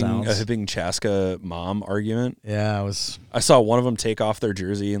sights and sounds. A Hibbing Chaska mom argument. Yeah, I saw one of them take off their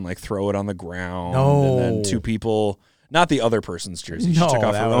jersey and like throw it on the ground. No. And then two people, not the other person's jersey. She took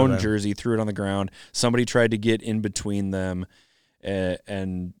off her own jersey, threw it on the ground. Somebody tried to get in between them,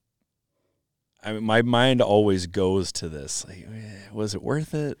 and I mean, my mind always goes to this. Like, was it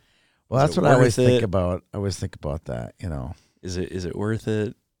worth it? Well, that's what I always think about. I always think about that, Is it worth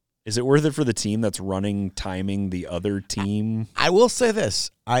it? Is it worth it for the team that's timing the other team? I will say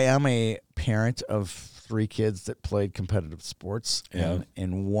this. I am a parent of 3 kids that played competitive sports. Yeah. And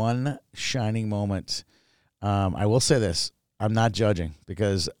in one shining moment, I will say this. I'm not judging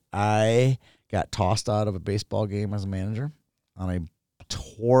because I got tossed out of a baseball game as a manager on a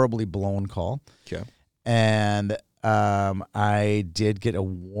horribly blown call. Okay. And I did get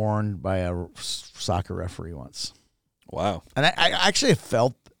warned by a soccer referee once. Wow. And I actually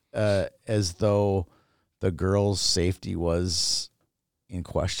felt as though the girls' safety was in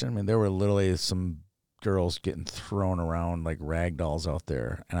question. I mean, there were literally some girls getting thrown around like rag dolls out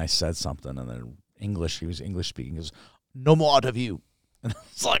there. And I said something, and then he was English speaking. He goes, No more out of you. And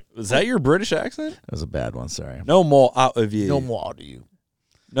it's like, was that your British accent? That was a bad one. Sorry. No more out of you. No more out of you.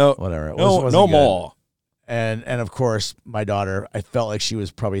 No, whatever. No more. And of course, my daughter, I felt like she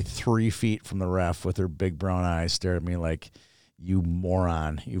was probably 3 feet from the ref with her big brown eyes, stared at me like, "You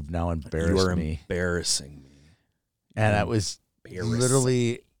moron! You've now embarrassed me. Embarrassing me." And that was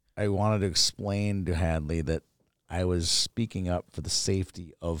literally, I wanted to explain to Hadley that I was speaking up for the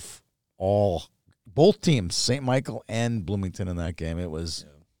safety of both teams, St. Michael and Bloomington in that game. It was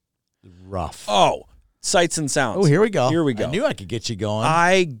rough. Oh, sights and sounds. Oh, here we go. Here we go. I knew I could get you going.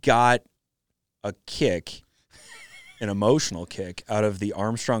 I got a kick, an emotional kick, out of the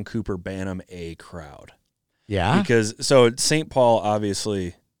Armstrong Cooper Bantam A crowd. Yeah. Because, St. Paul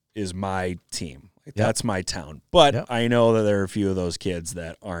obviously is my team. That's my town. But I know that there are a few of those kids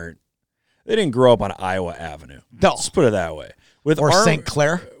that they didn't grow up on Iowa Avenue. No. Let's put it that way. Or St.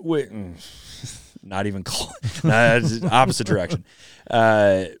 Clair. Not even close. Opposite direction.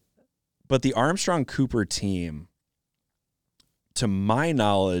 But the Armstrong Cooper team, to my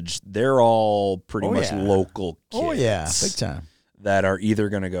knowledge, they're all pretty much local kids. Oh, yeah. Big time. That are either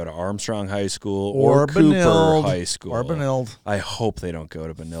going to go to Armstrong High School or Cooper High School. Or Benilde. I hope they don't go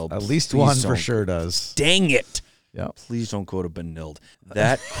to Benilde. At least one for sure does. Dang it. Yep. Please don't go to Benilde.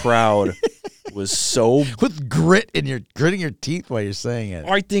 That crowd was so... With gritting your teeth while you're saying it.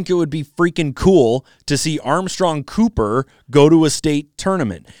 I think it would be freaking cool to see Armstrong Cooper go to a state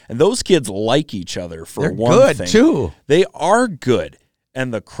tournament. And those kids like each other for They're one good, thing. too. They are good.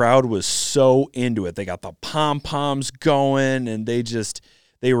 And the crowd was so into it. They got the pom-poms going, and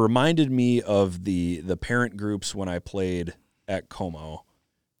they reminded me of the parent groups when I played at Como.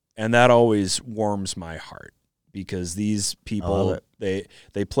 And that always warms my heart. Because these people, they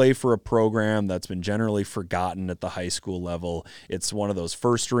play for a program that's been generally forgotten at the high school level. It's one of those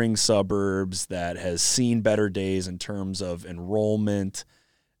first-ring suburbs that has seen better days in terms of enrollment.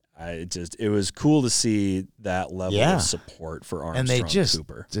 It was cool to see that level of support for Armstrong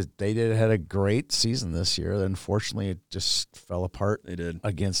Cooper. They had a great season this year. Unfortunately, it just fell apart. They did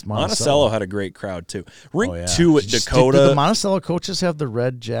against Monticello. Monticello had a great crowd too. Rink 2 at Dakota. Did the Monticello coaches have the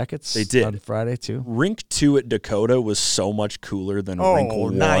red jackets? They did on Friday too. Rink 2 at Dakota was so much cooler than Rink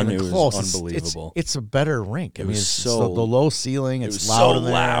 1. It was unbelievable. It's a better rink. I mean, it's the low ceiling. It's loud. So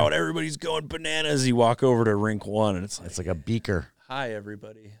loud. Everybody's going bananas. You walk over to Rink 1, and it's like a beaker. Hi,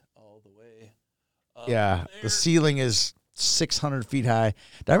 everybody. Yeah, the ceiling is 600 feet high.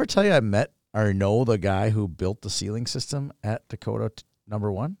 Did I ever tell you I met or know the guy who built the ceiling system at Dakota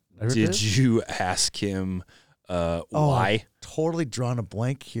number 1? Did you ask him why? I'm totally drawn a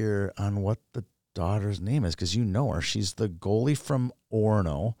blank here on what the daughter's name is because you know her. She's the goalie from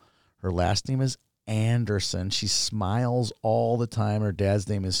Orono. Her last name is Anderson. She smiles all the time. Her dad's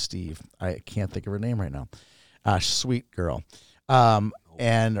name is Steve. I can't think of her name right now. Sweet girl.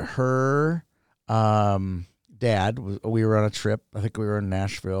 And her... dad, we were on a trip. I think we were in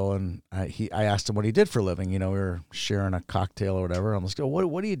Nashville, and I asked him what he did for a living. You know, we were sharing a cocktail or whatever. I'm like,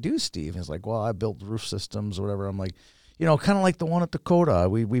 what do you do, Steve? He's like, well, I built roof systems or whatever. I'm like, kind of like the one at Dakota.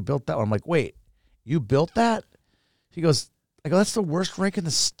 We built that one. I'm like, wait, you built that? He goes, I go, that's the worst rink in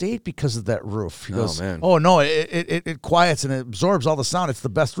the state because of that roof. He goes, man. Oh no, it quiets and it absorbs all the sound. It's the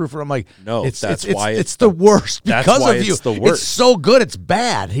best roof. I'm like, no, it's the worst because of you. It's the worst. It's so good, it's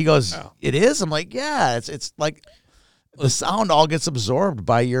bad. He goes, It is. I'm like, yeah, it's like the sound all gets absorbed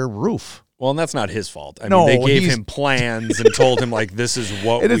by your roof. Well, and that's not his fault. I mean, they gave him plans and told him like, this is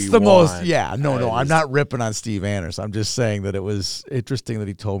what and we it's the want. most. Yeah, no. I'm not ripping on Steve Anderson. I'm just saying that it was interesting that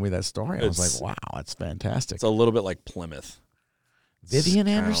he told me that story. I was like, wow, that's fantastic. It's a little bit like Plymouth. Vivian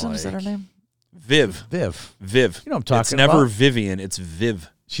Anderson, is that her name? Viv. You know what I'm talking about. It's never Vivian, it's Viv.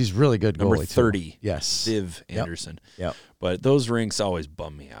 She's really good goalie, Number 30. Too. Yes. Viv Anderson. Yep. But those rinks always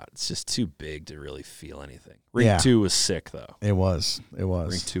bum me out. It's just too big to really feel anything. Rink 2 was sick, though. It was.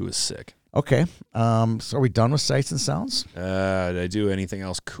 Rink 2 was sick. Okay. So are we done with sights and sounds? Did I do anything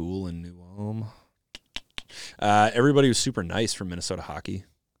else cool in New Ulm? Everybody was super nice from Minnesota hockey.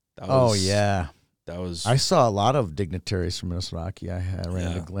 Yeah. I saw a lot of dignitaries from Minnesota Hockey. I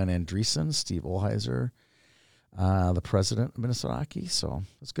ran into Glenn Andreessen, Steve Olheiser, the president of Minnesota Hockey. So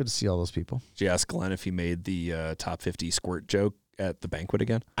it's good to see all those people. Did you ask Glenn if he made the top 50 squirt joke at the banquet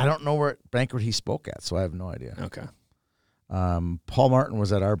again? I don't know what banquet he spoke at, so I have no idea. Okay. Paul Martin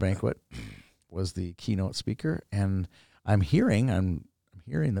was at our banquet, was the keynote speaker, and I'm hearing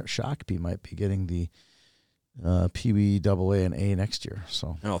that Shakopee might be getting the PBAA and A next year.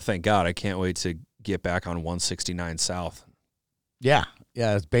 So thank God! I can't wait to get back on 169 South. Yeah,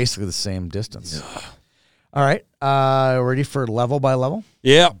 it's basically the same distance. All right, ready for level by level?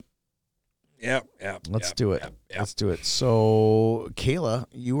 Yeah. Yep. Let's do it. Let's do it. So, Kayla,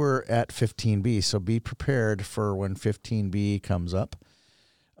 you were at 15B, so be prepared for when 15B comes up.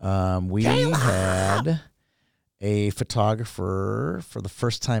 We had a photographer for the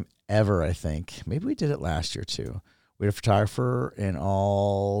first time ever, I think. Maybe we did it last year, too. We had a photographer in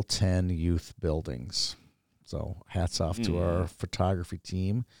all 10 youth buildings. So, hats off to our photography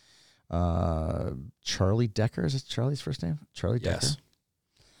team. Charlie Decker, is it Charlie's first name? Charlie Decker. Yes.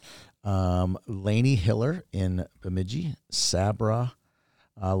 Lainey Hiller in Bemidji. Sabra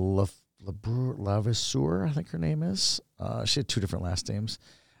Lavisseur, I think her name is. She had 2 different last names.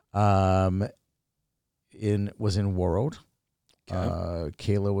 Was in Warroad. Okay.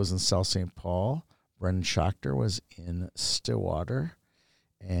 Kayla was in South St. Paul. Brendan Schachter was in Stillwater.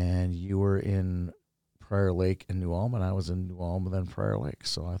 And you were in Prior Lake and New Ulm, and I was in New Ulm and then Prior Lake.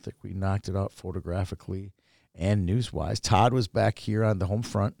 So I think we knocked it out photographically and news-wise. Todd was back here on the home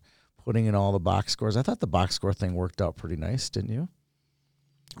front putting in all the box scores. I thought the box score thing worked out pretty nice, didn't you?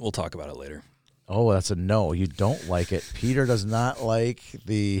 We'll talk about it later. Oh, that's a no. You don't like it. Peter does not like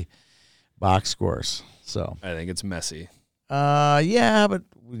the box scores. So I think it's messy. Yeah, but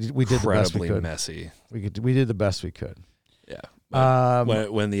we did the best we could. Incredibly messy. We did the best we could. Yeah.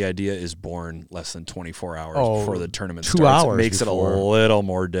 When the idea is born less than 24 hours before the tournament 2 starts, hours it makes before. it a little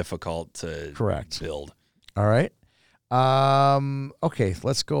more difficult to build. All right. Okay,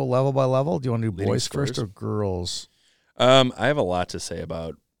 let's go level by level. Do you want to do Leading boys scores? first or girls? I have a lot to say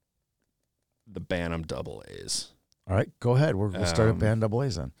about the Bantam Double A's. All right, go ahead. We'll start at Band Double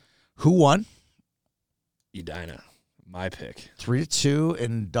A's then. Who won? Edina, my pick. 3-2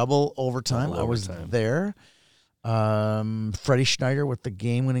 in double overtime. I was there. Freddie Schneider with the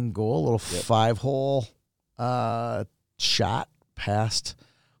game-winning goal, a little 5-hole shot past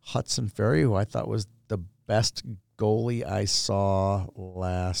Hudson Ferry, who I thought was the best goalie I saw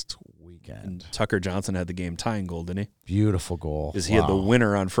last weekend. And Tucker Johnson had the game-tying goal, didn't he? Beautiful goal. Because he had the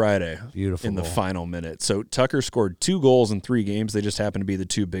winner on Friday. Beautiful in the goal. final minute. So Tucker scored 2 goals in 3 games. They just happened to be the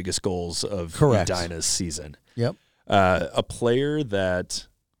 2 biggest goals of Edina's season. Yep. A player that,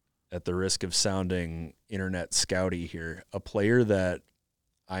 at the risk of sounding internet scouty here, a player that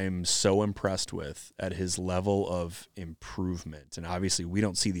I am so impressed with at his level of improvement. And obviously we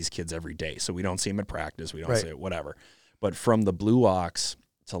don't see these kids every day, so we don't see him at practice. We don't see it, whatever. But from the Blue Ox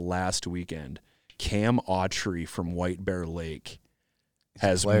to last weekend, Cam Autry from White Bear Lake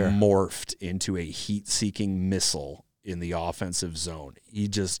has morphed into a heat-seeking missile in the offensive zone.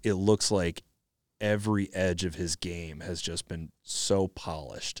 It looks like every edge of his game has just been so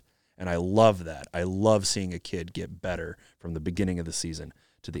polished. And I love that. I love seeing a kid get better from the beginning of the season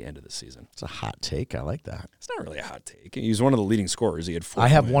to the end of the season. It's a hot take. I like that. It's not really a hot take. He's one of the leading scorers. He had 4 I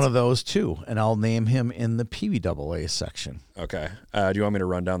have points. one of those, too, and I'll name him in the PBAA section. Okay. Do you want me to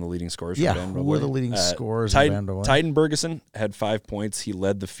run down the leading scorers? Yeah, for who are the leading scorers in Vanderbilt? Titan Bergeson had 5 points. He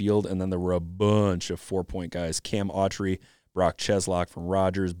led the field, and then there were a bunch of 4-point guys. Cam Autry, Brock Cheslock from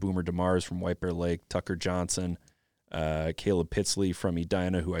Rogers, Boomer DeMars from White Bear Lake, Tucker Johnson, Caleb Pitsley from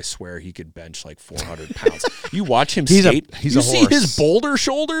Edina, who I swear he could bench like 400 pounds. You watch him skate. He's you a see horse. his boulder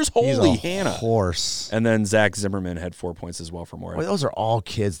shoulders? Holy He's a Hannah. horse. And then Zach Zimmerman had 4 points as well from Warren. Well, those are all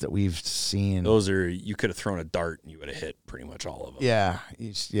kids that we've seen. Those are, you could have thrown a dart and you would have hit pretty much all of them. Yeah.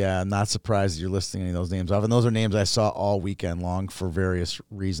 I'm not surprised you're listing any of those names off. And those are names I saw all weekend long for various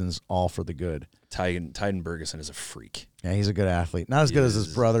reasons, all for the good. Titan Bergeson is a freak. Yeah, he's a good athlete. Not as good as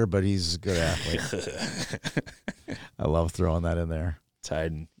his brother, but he's a good athlete. I love throwing that in there.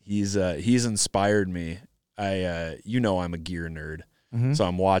 Titan, he's inspired me. I'm a gear nerd, so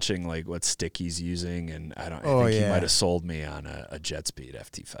I'm watching like what stick he's using, and I think he might have sold me on a JetSpeed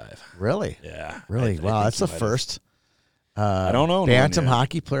FT5. Really? Yeah. Really? Wow, that's the first. I don't know. Bantam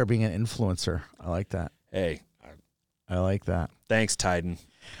hockey player being an influencer. I like that. Hey, I like that. Thanks, Titan.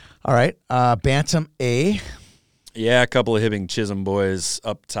 All right, Bantam A. Yeah, a couple of Hibbing Chisholm boys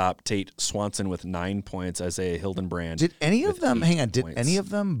up top. Tate Swanson with 9 points. Isaiah Hildenbrand. Did any of them? Hang on. Did points. any of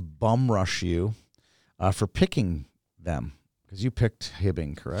them bum rush you for picking them? Because you picked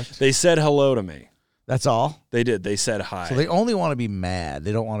Hibbing, correct? They said hello to me. That's all. They did. They said hi. So they only want to be mad.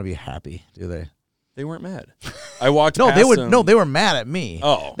 They don't want to be happy, do they? They weren't mad. I walked. No, past they would. them. No, they were mad at me.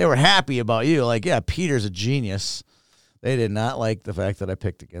 Oh, they were happy about you. Like, yeah, Peter's a genius. They did not like the fact that I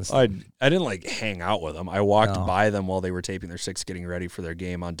picked against them. I didn't like hang out with them. I walked by them while they were taping their 6, getting ready for their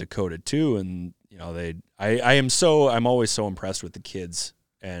game on Dakota 2, and I'm always so impressed with the kids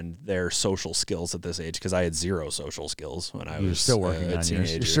and their social skills at this age, because I had 0 social skills when I was still working a on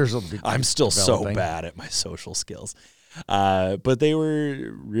teenager. I'm still so bad at my social skills. But they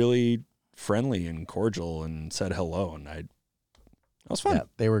were really friendly and cordial and said hello, and That was fun. Yeah,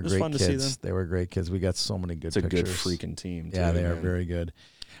 they were great fun kids. to see them. They were great kids. We got so many good pictures. It's a good freaking team, too. Yeah, they are very good.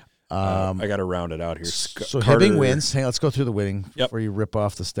 I got to round it out here. So Hibbing wins. Hey, let's go through the winning before you rip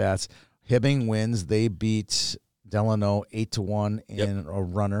off the stats. Hibbing wins. They beat Delano 8-1 in a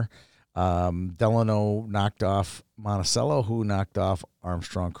runner. Delano knocked off Monticello, who knocked off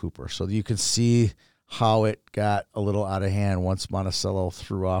Armstrong Cooper. So you can see how it got a little out of hand once Monticello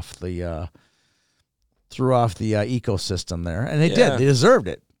threw off the ecosystem there, and they did. They deserved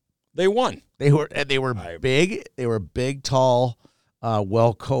it. They won. They were big. They were big, tall,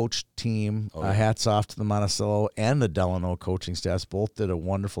 well-coached team. Hats off to the Monticello and the Delano coaching staffs. Both did a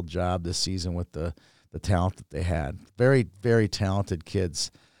wonderful job this season with the talent that they had. Very, very talented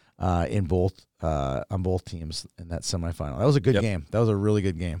kids on both teams in that semifinal. That was a good game. That was a really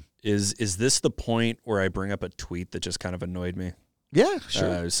good game. Is this the point where I bring up a tweet that just kind of annoyed me? Yeah,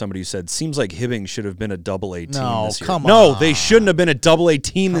 sure. Somebody who said, seems like Hibbing should have been a AA team this year. Come on. No, they shouldn't have been a AA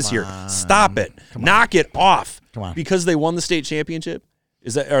team this year. Stop it. Knock it off. Come on. Because they won the state championship?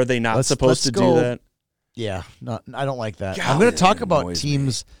 Are they not supposed to do that? Yeah, no, I don't like that. God, I'm going to talk about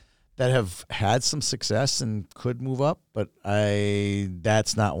teams that have had some success and could move up, but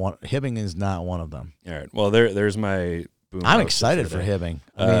that's not one. Hibbing is not one of them. All right. Well, there's my boom. I'm excited for Hibbing.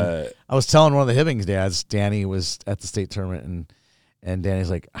 I was telling one of the Hibbing's dads, Danny was at the state tournament, and Danny's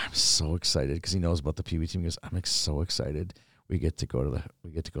like, I'm so excited because he knows about the PB team. He goes, I'm so excited. We get to go to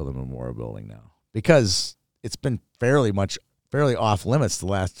the Memorial Building now because it's been fairly off limits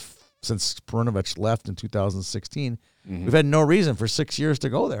since Perunovich left in 2016. Mm-hmm. We've had no reason for 6 years to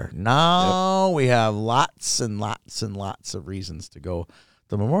go there. Now we have lots and lots and lots of reasons to go to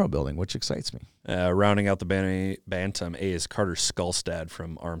the Memorial Building, which excites me. Rounding out the Bantam A's, Carter Skulstad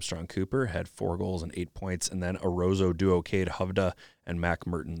from Armstrong Cooper had 4 goals and 8 points, and then Arozo Duocade Hovda and Mac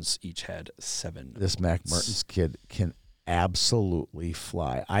Mertens each had 7 This points. Mac Mertens kid can absolutely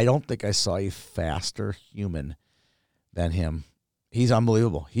fly. I don't think I saw a faster human than him. He's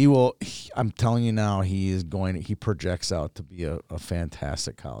unbelievable. I'm telling you now, he projects out to be a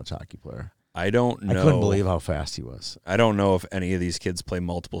fantastic college hockey player. I don't know. I couldn't believe how fast he was. I don't know if any of these kids play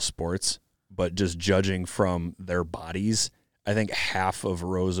multiple sports, but just judging from their bodies, I think half of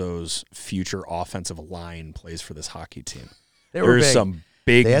Rozo's future offensive line plays for this hockey team. There's some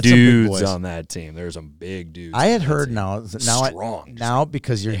big dudes on that team. There's some big dudes. I had heard now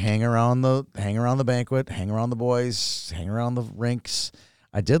because you hang around the banquet, hang around the boys, hang around the rinks.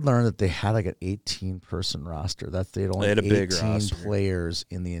 I did learn that they had like an 18-person roster. They had 18 players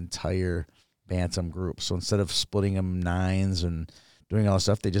in the entire Bantam group. So instead of splitting them nines and doing all this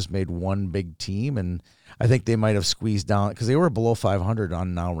stuff, they just made one big team. And I think they might have squeezed down because they were below 500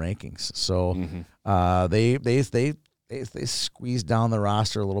 on now rankings. So they squeezed down the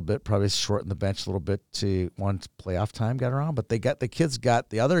roster a little bit, probably shortened the bench a little bit to once playoff time got around. But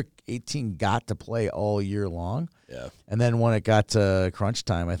the other 18 got to play all year long. Yeah. And then when it got to crunch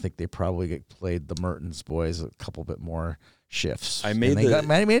time, I think they probably played the Mertens boys a couple bit more shifts. They made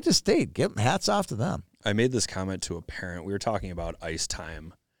it to state. Give them hats off to them. I made this comment to a parent. We were talking about ice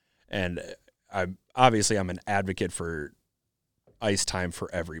time, and I'm an advocate for ice time for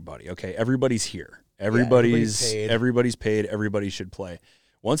everybody. Okay, everybody's here. Everybody's paid. Everybody should play.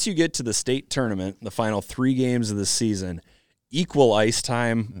 Once you get to the state tournament, the final 3 games of the season, equal ice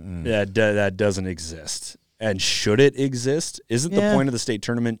time that doesn't exist. And should it exist? Isn't the point of the state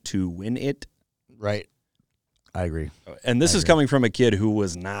tournament to win it? Right. I agree. And this is coming from a kid who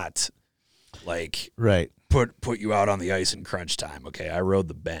was not like put you out on the ice in crunch time. Okay, I rode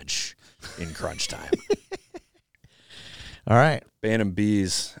the bench in crunch time. All right. Bantam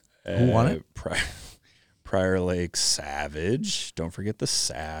Bees. Who won it? Prior Lake Savage. Don't forget the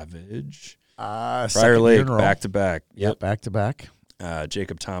Savage. Prior Lake back-to-back. Yep, back-to-back.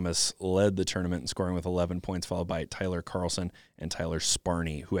 Jacob Thomas led the tournament in scoring with 11 points, followed by Tyler Carlson and Tyler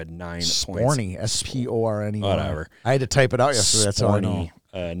Sparney, who had 9 points. Sporney, S-P-O-R-N-E. Whatever. I had to type it out yesterday. That's how I know.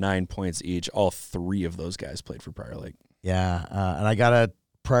 9 points each. All 3 of those guys played for Prior Lake. Yeah, and I got a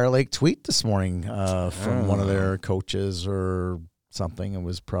Prior Lake tweet this morning from one of their coaches or something and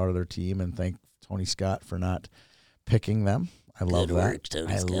was proud of their team and thanked Tony Scott for not picking them. I love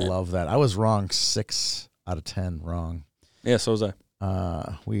that. Love that. I was wrong 6 out of 10 wrong. Yeah, so was I.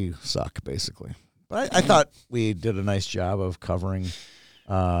 We suck, basically. But I thought we did a nice job of covering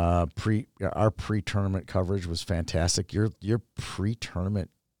our pre-tournament coverage was fantastic. Your pre-tournament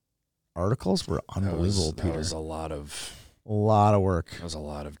articles were unbelievable, Peter. That was a lot of work. That was a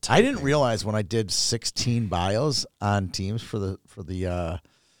lot of typing. I didn't realize when I did 16 bios on teams for the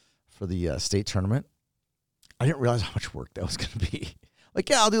state tournament, I didn't realize how much work that was going to be. Like,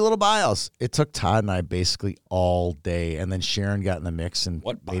 yeah, I'll do little bios. It took Todd and I basically all day, and then Sharon got in the mix. And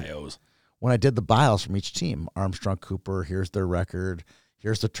what bios? When I did the bios from each team, Armstrong, Cooper, here's their record,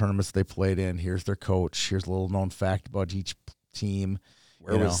 here's the tournaments they played in, here's their coach, here's a little known fact about each team.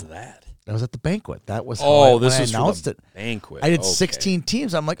 Where was that? That was at the banquet. That was how this I was announced for it. Banquet. I did 16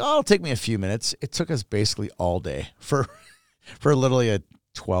 teams. I'm like, oh, it'll take me a few minutes. It took us basically all day for literally a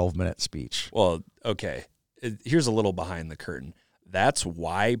 12-minute speech. Well, okay. Here's a little behind the curtain. That's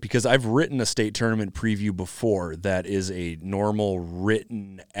why, because I've written a state tournament preview before that is a normal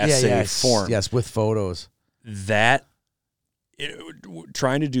written essay form. Yes, with photos.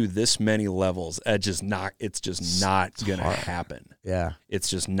 Trying to do this many levels, it's just not going to happen. Yeah. It's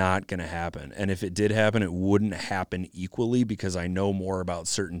just not going to happen. And if it did happen, it wouldn't happen equally because I know more about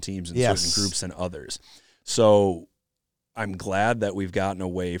certain teams and certain groups than others. So I'm glad that we've gotten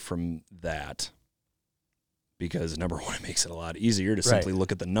away from that. Because, number one, it makes it a lot easier to simply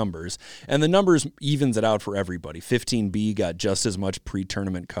look at the numbers. And the numbers evens it out for everybody. 15B got just as much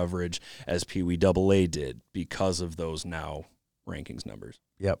pre-tournament coverage as Pee Wee AA did because of those Now Rankings numbers.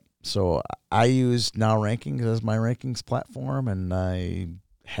 Yep. So I used Now Rankings as my rankings platform, and I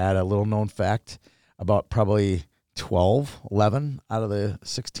had a little known fact about probably 11 out of the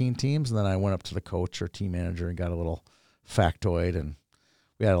 16 teams. And then I went up to the coach or team manager and got a little factoid, and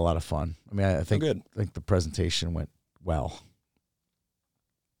we had a lot of fun. I mean, I think the presentation went well.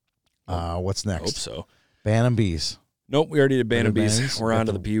 What's next? I hope so. Bantam Bees. Nope, we already did Bantam Bees. We're on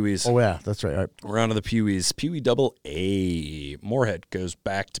to the Pee Wees. Oh, yeah, that's right. All right. We're on to the Pee Wees. Pee Wee AA. Moorhead goes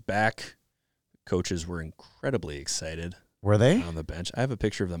back-to-back. Coaches were incredibly excited. Were they? On the bench. I have a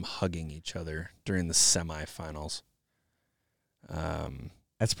picture of them hugging each other during the semifinals.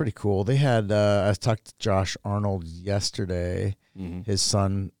 That's pretty cool. They had, I talked to Josh Arnold yesterday. Mm-hmm. His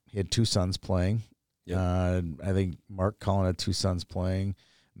son, he had two sons playing. Yep. I think Mark Cullen had two sons playing.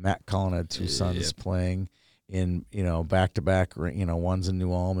 Matt Cullen had two sons playing in, back-to-back, one's in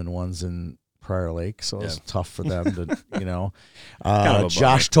New Ulm and one's in Prior Lake. So it was tough for them to,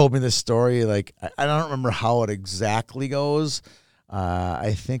 Josh told me this story. Like, I don't remember how it exactly goes.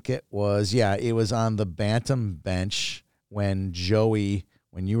 I think it was on the Bantam bench when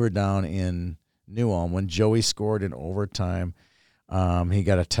you were down in New Ulm, when Joey scored in overtime, he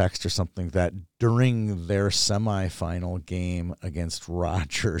got a text or something that during their semifinal game against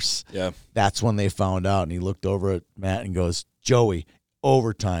Rogers, that's when they found out. And he looked over at Matt and goes, Joey,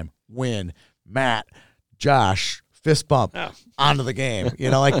 overtime, win, Matt, Josh, fist bump, onto the game.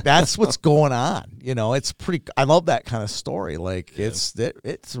 That's what's going on. It's pretty. I love that kind of story. Like it's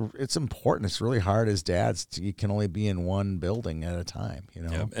important. It's really hard as dads. You can only be in one building at a time.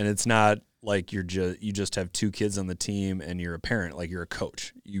 And it's not like you just have two kids on the team and you're a parent. Like you're a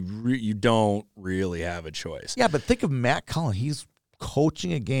coach. You don't really have a choice. Yeah, but think of Matt Cullen. He's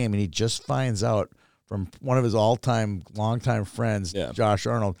coaching a game and he just finds out from one of his longtime friends, Josh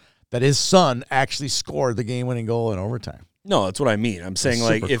Arnold, that his son actually scored the game-winning goal in overtime. No, that's what I mean. I'm saying,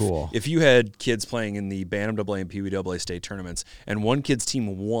 like, cool. if you had kids playing in the Bantam AA and Pee Wee AA state tournaments, and one kid's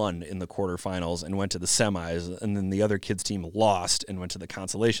team won in the quarterfinals and went to the semis, and then the other kid's team lost and went to the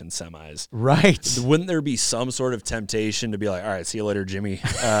consolation semis. Right. Wouldn't there be some sort of temptation to be like, all right, see you later, Jimmy.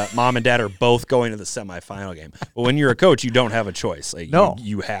 Mom and Dad are both going to the semifinal game. But when you're a coach, you don't have a choice. Like, no.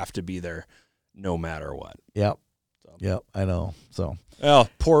 You have to be there no matter what. Yep. Yep, I know. So. Oh,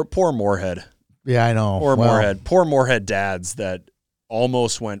 poor Moorhead. Yeah, I know. Moorhead. Poor Moorhead dads that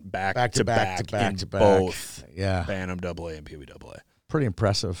almost went back to back both Bantam AA and Pee Wee AA. Pretty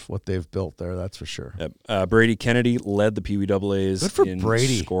impressive what they've built there, that's for sure. Yep. Brady Kennedy led the Pee Wee AAs in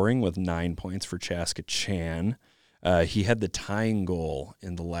Brady. Scoring with 9 points for Chaska Chan. He had the tying goal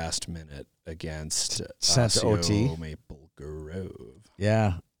in the last minute against Osseo Maple Grove.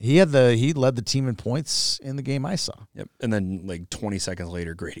 Yeah. He led the team in points in the game I saw. Yep. And then like 20 seconds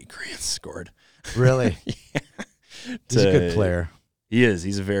later, Grady Grant scored. Really? Yeah. He's a good player. He is.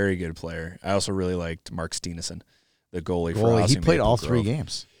 He's a very good player. I also really liked Mark Steenison, the goalie for Osseo. He played Maple all Grove. 3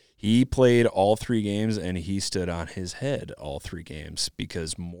 games. He played all 3 games, and he stood on his head all 3 games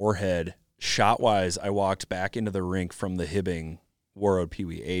because Moorhead, shot-wise, I walked back into the rink from the Hibbing Warroad Pee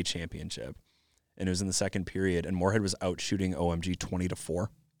Wee A championship, and it was in the second period, and Moorhead was out shooting OMG 20-4.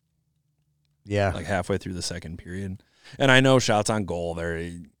 Yeah. Like halfway through the second period. And I know shots on goal, they're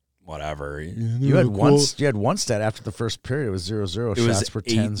whatever. You had one stat after the first period. It was 0-0. Shots for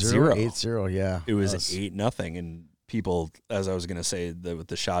 10-0, 8-0. Yeah. It was 8-0. And people, as I was going to say, with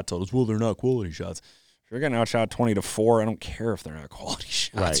the shot totals, well, they're not quality shots. If you're getting outshot 20-4, I don't care if they're not quality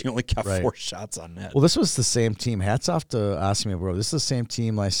shots. Right. You only got 4 shots on net. Well, this was the same team. Hats off to Osseo Maple Grove. This is the same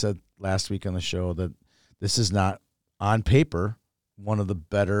team I said last week on the show that this is not on paper one of the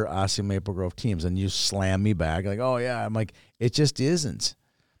better Osseo Maple Grove teams, and you slam me back like, oh yeah, I'm like, it just isn't.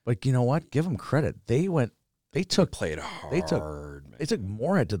 But you know what? Give them credit. They played hard. They took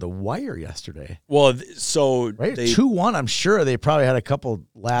Moorhead to the wire yesterday. Well, so right? 2-1. I'm sure they probably had a couple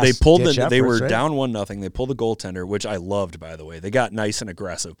last. They pulled efforts, they were right? down 1-0. They pulled the goaltender, which I loved, by the way. They got nice and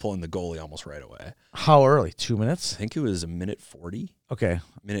aggressive, pulling the goalie almost right away. How early? 2 minutes? I think it was a minute 40. Okay,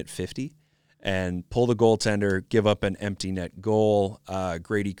 minute 50, and pull the goaltender, give up an empty net goal.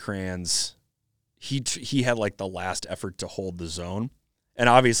 Grady Kranz, he had like the last effort to hold the zone, and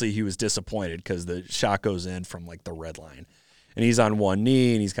obviously he was disappointed because the shot goes in from like the red line. And he's on one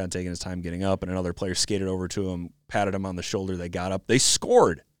knee, and he's kind of taking his time getting up, and another player skated over to him, patted him on the shoulder. They got up. They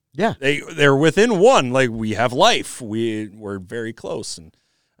scored. Yeah. They're within one. Like, we have life. We're very close. And,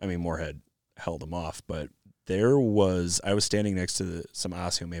 I mean, Moorhead held them off. But I was standing next to some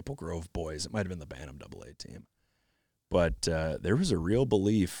Osseo Maple Grove boys. It might have been the Bantam AA team. But there was a real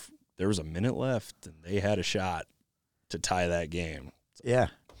belief. There was a minute left, and they had a shot to tie that game. So, yeah,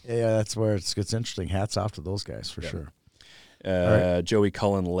 that's where it gets interesting. Hats off to those guys for sure. Right. Joey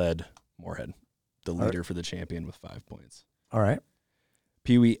Cullen led Moorhead, the leader for the champion, with 5 points. All right.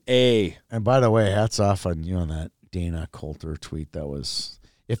 Pee Wee A. And by the way, hats off on you on that Dana Coulter tweet. That was,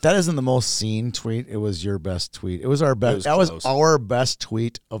 if that isn't the most seen tweet, it was your best tweet. It was our best. That was our best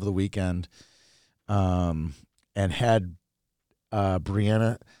tweet of the weekend. And had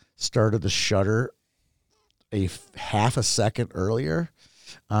Brianna started the shutter half a second earlier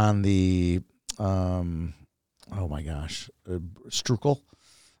on the oh my gosh, Strukel,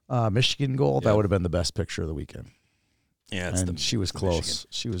 Michigan goal. That would have been the best picture of the weekend. Yeah, she was close. Michigan.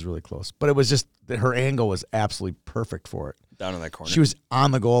 She was really close, but it was just her angle was absolutely perfect for it. Down in that corner, she was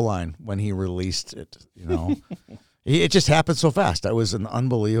on the goal line when he released it. You know, it just happened so fast. That was an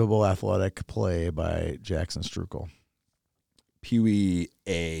unbelievable athletic play by Jackson Strukel. Pee Wee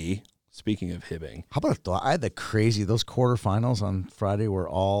A. Speaking of Hibbing, how about I had those quarterfinals on Friday were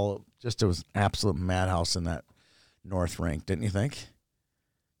all just, it was absolute madhouse in that North Rink, didn't you think?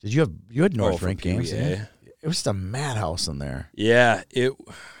 Did you had North Rink games? It was just a madhouse in there. Yeah, I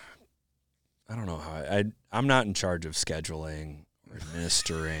don't know how I'm not in charge of scheduling or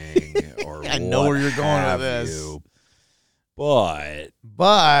administering or I know where you're going with this.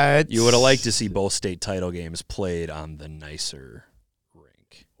 But you would have liked to see both state title games played on the nicer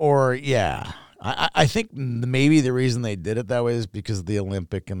rink. Or yeah, I think maybe the reason they did it that way is because of the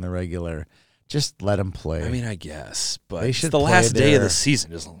Olympic and the regular. Just let them play. I mean, I guess, but it's the last day of the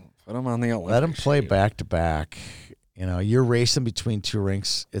season. Just put them on the Olympic. Let them play back to back. You know, you're racing between two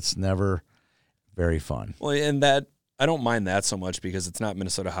rinks. It's never very fun. Well, and that I don't mind that so much because it's not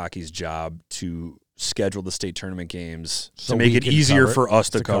Minnesota hockey's job to schedule the state tournament games to make it easier for us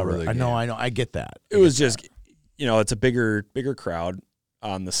to cover the game. I know. I get that. It was just, it's a bigger crowd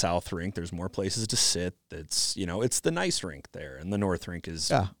on the South rink. There's more places to sit. It's the nice rink there, and the North rink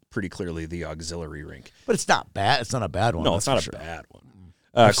is pretty clearly the auxiliary rink. But it's not bad. It's not a bad one. No, it's not a bad one.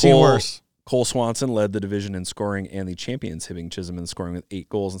 I've seen worse. Cole Swanson led the division in scoring and the champions, Hibbing Chisholm scoring with 8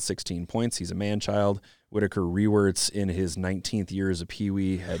 goals and 16 points. He's a man-child. Whitaker Rewerts in his 19th year as a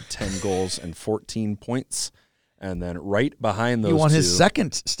Pee-wee had 10 goals and 14 points. And then right behind those two, he won his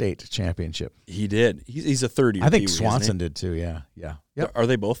second state championship. He did. He's a third-year I think Pee-wee, Swanson did too, yeah. Yep. Are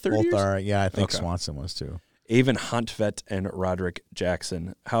they both third years? Both are, yeah, I think Swanson was too. Avon Huntvet and Roderick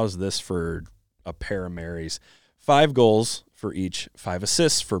Jackson. How's this for a pair of Marys? 5 goals for each, 5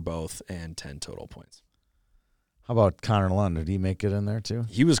 assists for both, and 10 total points. How about Connor Lund? Did he make it in there too?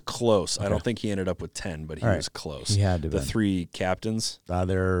 He was close. Okay. I don't think he ended up with 10, but he was close. He had to be. The 3 captains.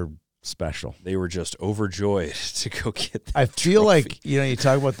 They're special. They were just overjoyed to go get that I feel trophy. like, you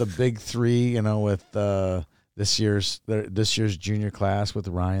talk about the big 3, with this year's junior class with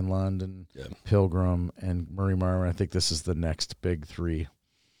Ryan Lund and Pilgrim and Murray Marvin. I think this is the next big 3.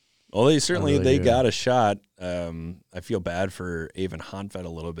 Well, they got a shot. I feel bad for Avon Huntvet a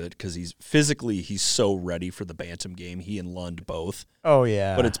little bit because he's so ready for the Bantam game. He and Lund both. Oh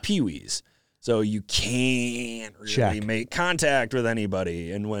yeah, but it's Pee-wees, so you can't really make contact with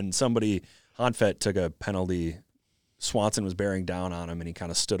anybody. And when Huntvet took a penalty, Swanson was bearing down on him, and he kind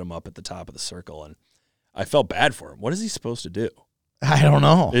of stood him up at the top of the circle. And I felt bad for him. What is he supposed to do? I don't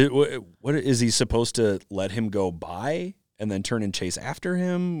know. What is he supposed to let him go by? And then turn and chase after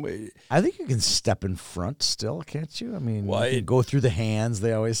him? I think you can step in front still, can't you? I mean, you can go through the hands,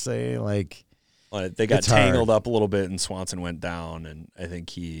 they always say. They got tangled up a little bit, and Swanson went down. And I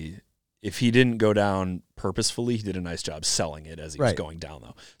think if he didn't go down purposefully, he did a nice job selling it as he was going down,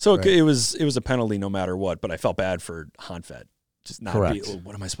 though. So it was a penalty no matter what, but I felt bad for Huntvet. Just not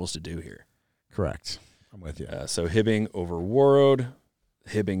what am I supposed to do here? Correct. I'm with you. So Hibbing over Warroad.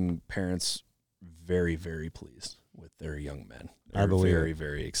 Hibbing parents very, very pleased with their young men. They're very,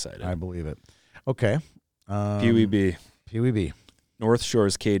 very excited. I believe it. Okay. PWB. North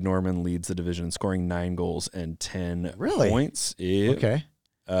Shore's Cade Norman leads the division, scoring 9 goals and 10 points. Okay.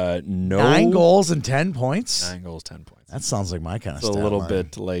 9 goals and 10 points? 9 goals, 10 points. That sounds like my kind of stat line. A little line.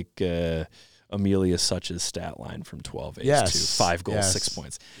 bit like Amelia Such's stat line from 12A's to 5 goals, 6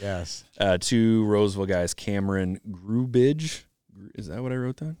 points. Yes. 2 Roseville guys, Cameron Grubidge. Is that what I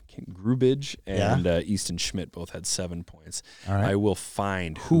wrote down? Grubidge and Easton Schmidt both had 7 points. All right. I will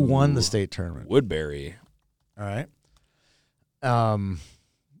find who won the state tournament. Woodbury. All right. And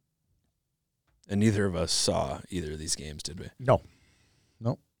neither of us saw either of these games, did we? No.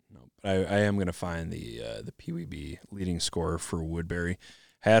 But I am going to find the PWB leading scorer for Woodbury.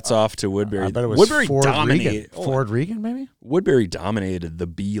 Hats off to Woodbury. I bet it was Woodbury dominated. Ford Regan, maybe? Woodbury dominated the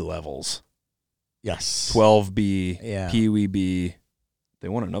B levels. Yes. 12B, PWB. They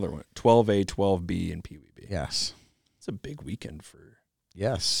won another one. 12A, 12B, and PWB. Yes. It's a big weekend for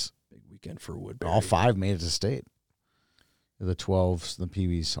Woodbury. All 5 made it to state. The 12s, the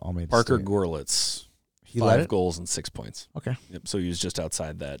PWs all made it to Parker state. Gorlitz, He 5 goals and 6 points. Okay. Yep. So he was just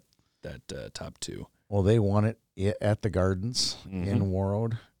outside that top 2. Well, they won it at the Gardens in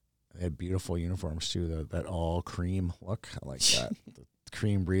Warroad. They had beautiful uniforms, too. That all cream look. I like that. The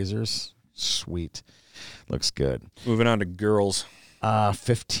cream breezers. Sweet. Looks good. Moving on to girls.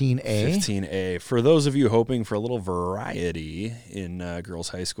 15A. 15A. For those of you hoping for a little variety in girls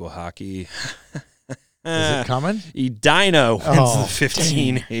high school hockey, is it coming? Edina wins the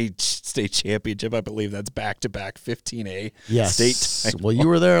 15A state championship. I believe that's back-to-back 15A state title. Well, you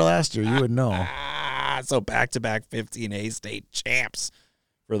were there last year. You would know. So back-to-back 15A state champs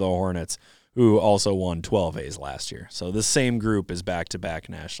for the Hornets, who also won 12As last year. So the same group is back-to-back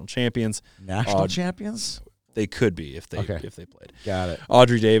national champions. National champions? They could be if they played. Got it.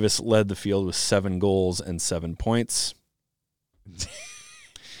 Audrey Davis led the field with 7 goals and 7 points.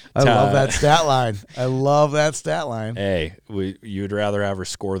 I love that stat line. I love that stat line. Hey, you'd rather have her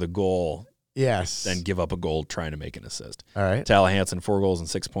score the goal than give up a goal trying to make an assist. All right. Tallahanson, 4 goals and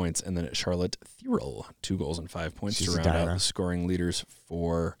 6 points. And then Charlotte Thurl, 2 goals and 5 points to round out the scoring leaders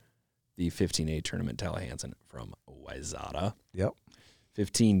for the 15A tournament. Tallahanson from Wayzata. Yep.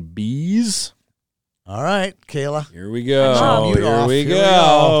 15Bs. All right, Kayla. Here we go. Here we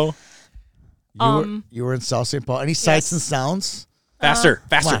go. You were in South St. Paul. Any sights and sounds? Faster.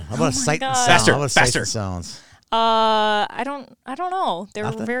 How about a sight and sound? Faster. How about sights and sounds? I don't know. They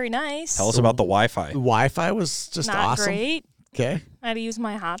were very nice. Tell us about the Wi-Fi. The Wi-Fi was just not awesome. Great. Okay. I had to use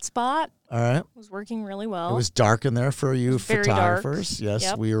my hotspot. All right. It was working really well. It was dark in there for you photographers. Dark.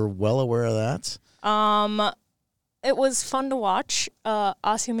 Yes, we were well aware of that. It was fun to watch.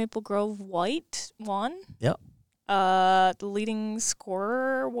 Osseo Maple Grove White won. Yep. The leading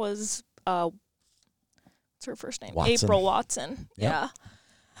scorer was what's her first name? Watson. April Watson. Yep.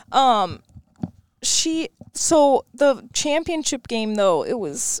 Yeah. So the championship game though, it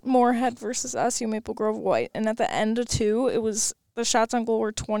was Moorhead versus Osseo Maple Grove White, and at the end of 2, it was the shots on goal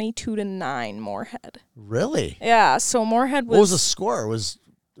were 22-9 Moorhead. Really? Yeah. So Moorhead was. What was the score? Was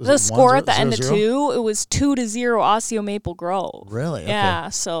the score at the end of 2? It was 2-0 Osseo Maple Grove. Really? Okay. Yeah.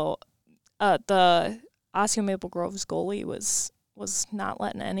 So, the Osseo Maple Grove's goalie was not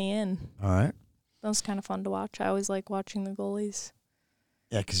letting any in. All right. That was kind of fun to watch. I always like watching the goalies.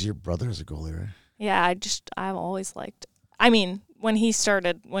 Yeah, because your brother is a goalie, right? Yeah, I've always liked. I mean, when he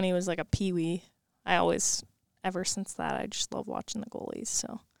was like a peewee, ever since that, I just love watching the goalies.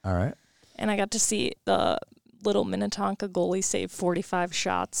 So. All right. And I got to see the little Minnetonka goalie save 45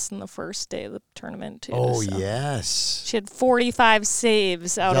 shots in the first day of the tournament too. Oh, yes. She had 45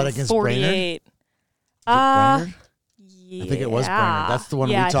 saves out of 48. Brainerd? Yeah. I think it was Brainerd. That's the one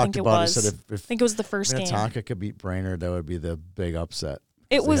we talked about. Said I think it was the first game. Minnetonka could beat Brainerd, that would be the big upset.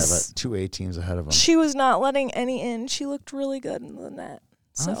 It was 2 A teams ahead of them. She was not letting any in. She looked really good in the net.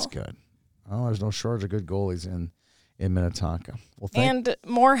 So. Oh, that's good. Oh, there's no shortage of good goalies in Minnetonka. Well, and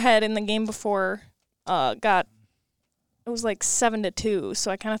Moorhead in the game before it was like 7-2.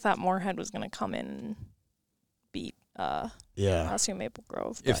 So I kind of thought Moorhead was going to come in and beat Osseo Maple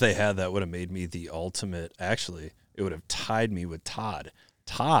Grove. If they had, that would have made me the ultimate. Actually, it would have tied me with Todd.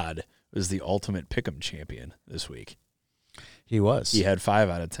 Todd was the ultimate pick'em champion this week. He was. He had 5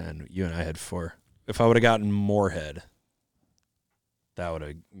 out of 10. You and I had 4. If I would have gotten Moorhead, that would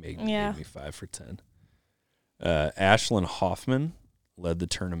have made me 5 for 10. Ashlyn Hoffman led the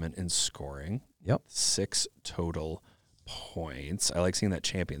tournament in scoring. Yep. 6 total points. I like seeing that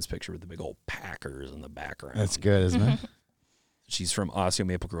champions picture with the big old Packers in the background. That's good, isn't it? She's from Osseo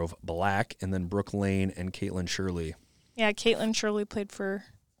Maple Grove Black, and then Brooke Lane and Caitlin Shirley. Yeah, Caitlin Shirley played for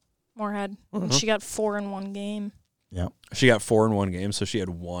Moorhead. And she got 4 in one game. Yeah. She got 4 in one game, so she had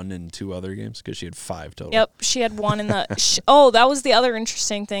 1 in 2 other games because she had 5 total. Yep, she had 1 in the... that was the other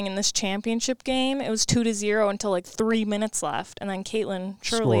interesting thing in this championship game. It was 2-0 until like 3 minutes left, and then Caitlin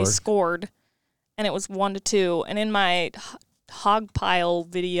Shirley scored, and it was 1-2. And in my hog pile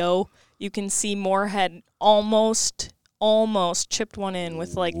video, you can see Moorhead almost chipped one in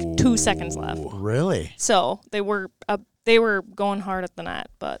with like 2 seconds left. Really? So they were going hard at the net,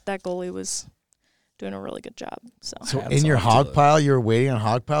 but that goalie was doing a really good job. So in your hog pile, you were waiting on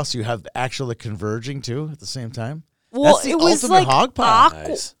hog pile, so you have actually converging too at the same time? Well, that's the ultimate hog pile.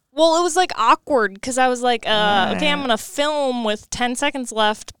 Nice. Well, it was like awkward because I was like, okay, I'm going to film with 10 seconds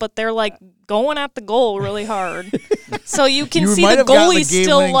left, but they're like going at the goal really hard. So you can see the goalie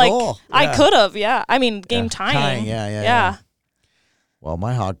still like, goal. I could have, yeah. I mean, game tying. Yeah. Well,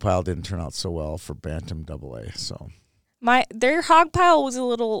 my hog pile didn't turn out so well for Bantam AA, so. Their hog pile was a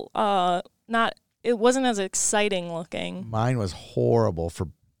little, it wasn't as exciting looking. Mine was horrible for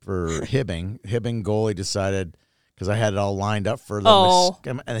Hibbing. Hibbing goalie decided, because I had it all lined up for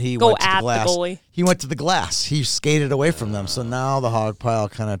them, and he went to the glass. The goalie. He went to the glass. He skated away from them, so now the hog pile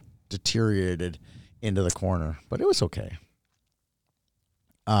kind of deteriorated into the corner, but it was okay.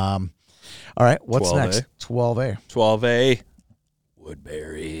 All right, what's 12A. Next? 12A. 12A.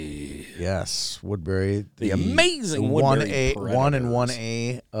 Woodbury. Yes, Woodbury. The amazing Woodbury 1 and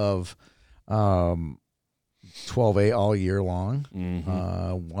 1A of 12A all year long.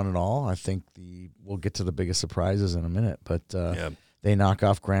 Mm-hmm. One and all. I think we'll get to the biggest surprises in a minute, but they knock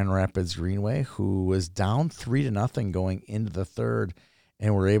off Grand Rapids Greenway, who was down 3-0 going into the third,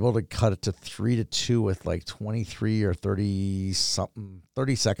 and were able to cut it to 3-2 with like 23 or 30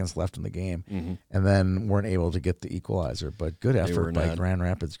 seconds left in the game, and then weren't able to get the equalizer. But good effort by Grand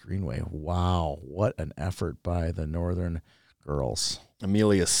Rapids Greenway. Wow, what an effort by the Northern girls.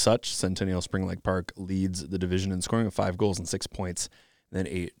 Amelia Such, Centennial Spring Lake Park, leads the division in scoring of 5 goals and 6 points. And then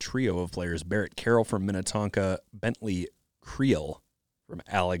a trio of players: Barrett Carroll from Minnetonka, Bentley Creel from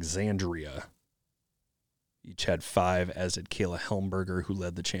Alexandria. Each had 5, as did Kayla Helmberger, who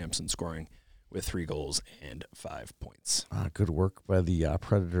led the champs in scoring with 3 goals and 5 points. Good work by the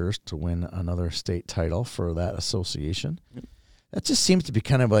Predators to win another state title for that association. Yep. That just seems to be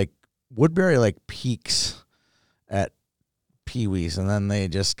kind of like Woodbury peaks at Pee-wees, and then they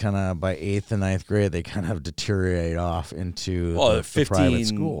just kind of, by 8th and 9th grade, they kind of deteriorate off into the private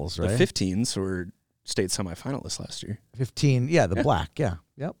schools, right? The 15s were state semifinalists last year. 15, yeah, the black, yeah.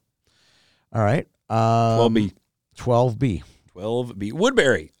 Yep. All right. 12B. 12B.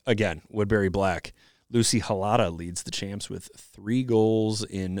 Woodbury, again, Woodbury Black. Lucy Halata leads the champs with 3 goals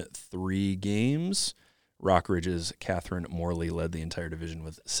in 3 games. Rockridge's Catherine Morley led the entire division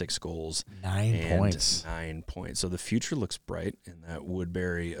with 6 goals. 9 points. 9 points. So the future looks bright in that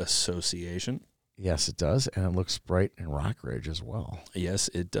Woodbury association. Yes, it does, and it looks bright in Rockridge as well. Yes,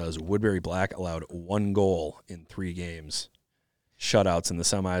 it does. Woodbury Black allowed 1 goal in 3 games. Shutouts in the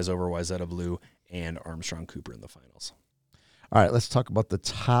semis over Wayzata Blue and Armstrong Cooper in the finals. All right, let's talk about the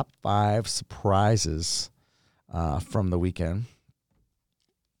top 5 surprises from the weekend.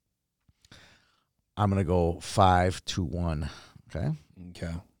 I'm going to go 5-1, okay?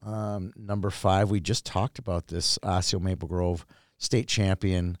 Okay. Number 5, we just talked about this Osseo Maple Grove state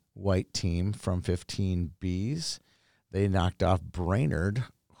champion white team from 15Bs. They knocked off Brainerd,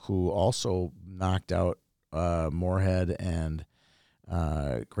 who also knocked out Moorhead and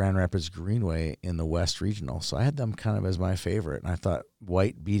Grand Rapids Greenway in the West Regional. So I had them kind of as my favorite, and I thought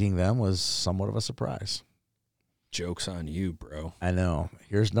White beating them was somewhat of a surprise. Joke's on you, bro. I know.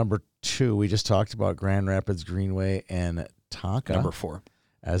 Here's number 2. We just talked about Grand Rapids Greenway and Tonka. Number 4.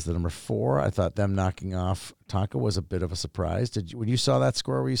 As the number 4, I thought them knocking off Tonka was a bit of a surprise. When you saw that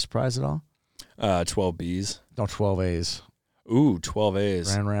score, were you surprised at all? 12Bs. No, 12As. Ooh,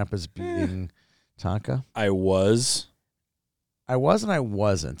 12As. Grand Rapids beating Tonka. I was and I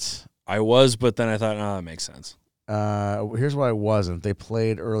wasn't. I was, but then I thought, that makes sense. Here's why I wasn't. They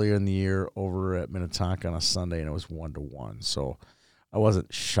played earlier in the year over at Minnetonka on a Sunday, and it was 1-1. So I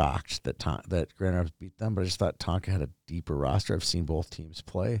wasn't shocked that Grand Rapids beat them, but I just thought Tonka had a deeper roster. I've seen both teams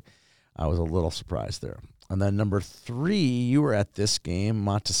play. I was a little surprised there. And then number 3, you were at this game,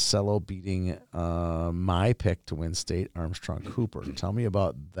 Monticello beating my pick to win state, Armstrong Cooper. Tell me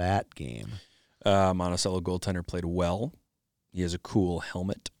about that game. Monticello goaltender played well. He has a cool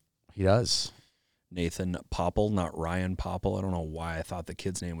helmet. He does. Nathan Popple, not Ryan Popple. I don't know why I thought the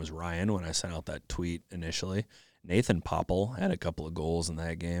kid's name was Ryan when I sent out that tweet initially. Nathan Popple had a couple of goals in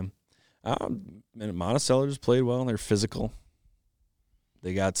that game. And Monticello just played well. They're physical.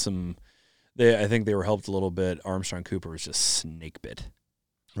 They got some. I think they were helped a little bit. Armstrong Cooper was just snake bit.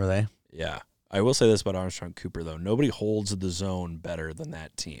 Were they? Yeah. I will say this about Armstrong Cooper, though. Nobody holds the zone better than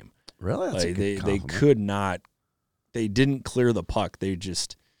that team. Really? That's a good they could not. They didn't clear the puck.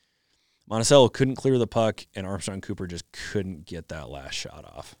 Monticello couldn't clear the puck, and Armstrong Cooper just couldn't get that last shot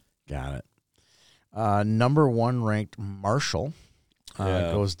off. Got it. Number 1 ranked Marshall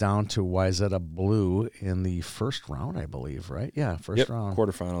goes down to Wayzata Blue in the first round, I believe, right? Yeah, first round.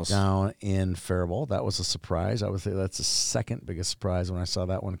 Quarterfinals. Down in Faribault. That was a surprise. I would say that's the second biggest surprise when I saw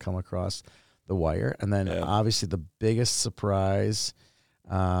that one come across the wire. And then obviously the biggest surprise,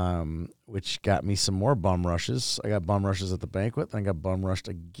 which got me some more bum rushes. I got bum rushes at the banquet. Then I got bum rushed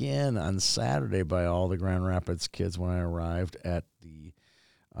again on Saturday by all the Grand Rapids kids when I arrived at the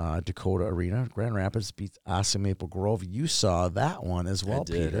Dakota Arena. Grand Rapids beats Osseo Maple Grove. You saw that one as well,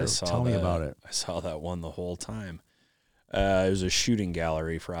 Peter. Tell me about it. I saw that one the whole time. It was a shooting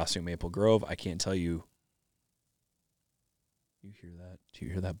gallery for Osseo Maple Grove. I can't tell you. You hear that? Do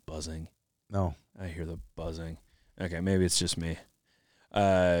you hear that buzzing? No. I hear the buzzing. Okay, maybe it's just me.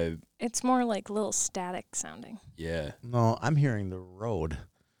 It's more like little static sounding. Yeah. No, I'm hearing the road,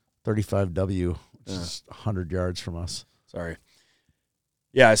 35W, which is 100 yards from us. Sorry.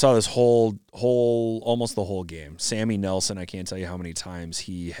 Yeah, I saw this almost the whole game. Sammy Nelson, I can't tell you how many times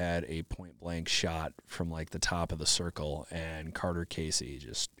he had a point-blank shot from, like, the top of the circle, and Carter Casey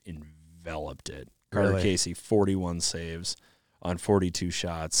just enveloped it. Carter Casey, 41 saves on 42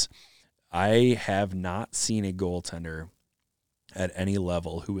 shots. I have not seen a goaltender at any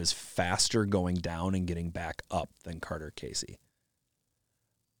level who is faster going down and getting back up than Carter Casey.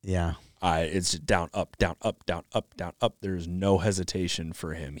 Yeah. It's down, up, down, up, down, up, down, up. There's no hesitation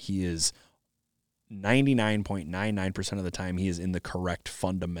for him. He is 99.99% of the time he is in the correct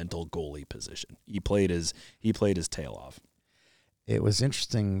fundamental goalie position. He played his tail off. It was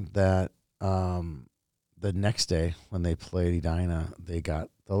interesting that the next day when they played Edina, they got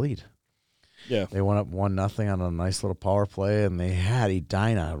the lead. Yeah. They went up 1-0 on a nice little power play, and they had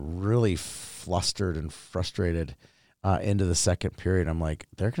Edina really flustered and frustrated into the second period. I'm like,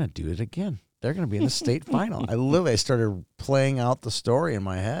 they're going to do it again. They're going to be in the state final. I started playing out the story in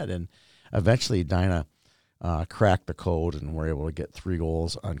my head, and eventually Edina cracked the code and were able to get 3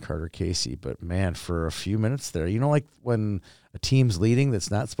 goals on Carter Casey. But, man, for a few minutes there, like when a team's leading that's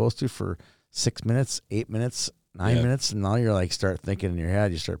not supposed to for 6 minutes, 8 minutes, 9 minutes, and now you're like start thinking in your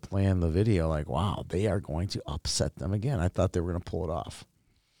head, you start playing the video like, wow, they are going to upset them again. I thought they were going to pull it off,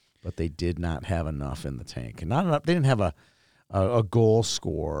 but they did not have enough in the tank, and not enough. They didn't have a goal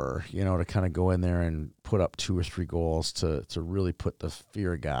scorer, to kind of go in there and put up 2 or 3 goals to really put the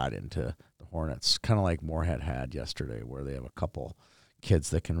fear of God into the Hornets, kind of like Moorhead had yesterday, where they have a couple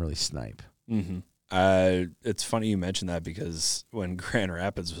kids that can really snipe. Mm-hmm. It's funny you mentioned that, because when Grand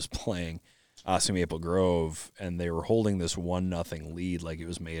Rapids was playing Osseo Maple Grove, and they were holding this 1-0 lead like it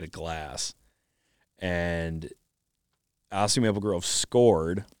was made of glass, and Osseo Maple Grove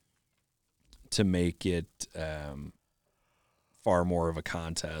scored to make it far more of a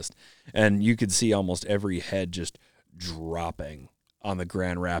contest, and you could see almost every head just dropping on the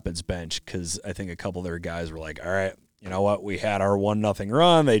Grand Rapids bench, because I think a couple of their guys were like, all right, you know what, we had our 1-0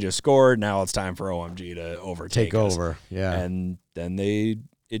 run, they just scored, now it's time for OMG to overtake us. Over, yeah. And then they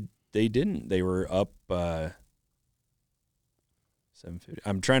didn't. They were up 750.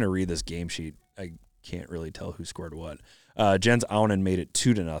 I'm trying to read this game sheet. I can't really tell who scored what. Jens Aunen made it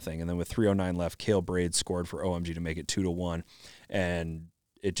 2-0, and then with 3:09 left, Cale Braid scored for OMG to make it 2-1. And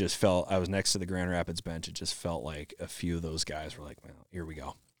it just felt, I was next to the Grand Rapids bench, it just felt like a few of those guys were like, well, here we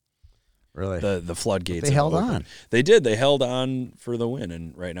go. Really? The floodgates. But they held on. They did. They held on for the win.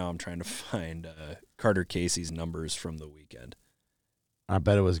 And right now I'm trying to find Carter Casey's numbers from the weekend. I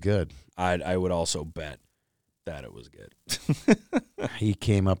bet it was good. I would also bet that it was good. He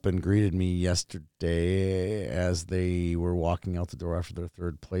came up and greeted me yesterday as they were walking out the door after their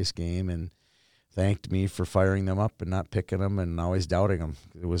third place game and thanked me for firing them up and not picking them and always doubting them.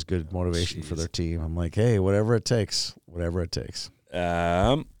 It was good motivation for their team. I'm like, hey, whatever it takes.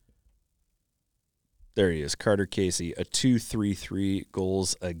 There he is, Carter Casey, a 2.33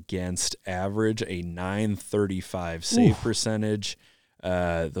 goals against average, a 9.35 save percentage.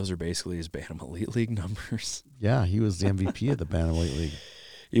 Those are basically his Bantam Elite League numbers. Yeah, he was the MVP of the Bantam Elite League.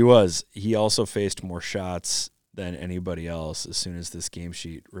 He was. He also faced more shots than anybody else as soon as this game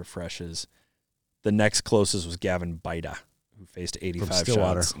sheet refreshes. The next closest was Gavin Baida, who faced 85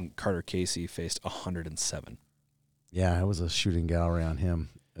 shots, and Carter Casey faced 107. Yeah, it was a shooting gallery on him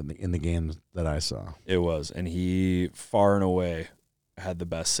in the game that I saw. It was, and he far and away had the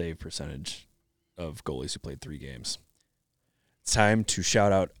best save percentage of goalies who played 3 games. It's time to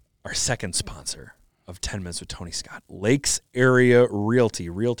shout out our second sponsor of 10 Minutes with Tony Scott, Lakes Area Realty.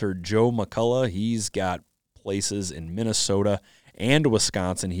 Realtor Joe McCullough. He's got places in Minnesota and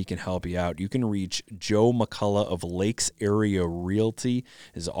Wisconsin. He can help you out. You can reach Joe McCullough of Lakes Area Realty.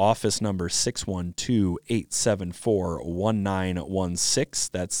 His office number is 612-874-1916.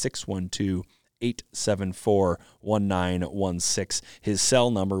 That's 612-874-1916. His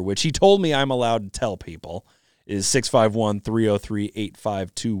cell number, which he told me I'm allowed to tell people, is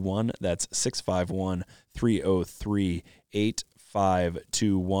 651-303-8521. That's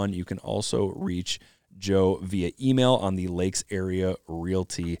 651-303-8521. You can also reach Joe via email on the Lakes Area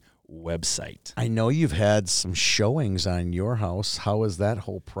Realty website. I know you've had some showings on your house. How is that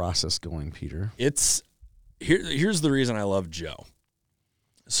whole process going, Peter? Here's the reason I love Joe.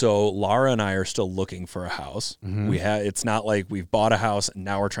 So Laura and I are still looking for a house. Mm-hmm. It's not like we've bought a house and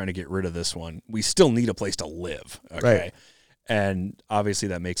now we're trying to get rid of this one. We still need a place to live. Okay. Right. And obviously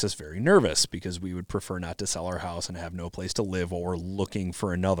that makes us very nervous because we would prefer not to sell our house and have no place to live while we're looking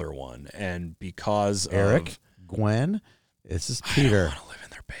for another one. And because Eric, Gwen, this is Peter. I don't want to live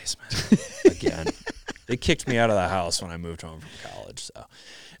in their basement again. They kicked me out of the house when I moved home from college. So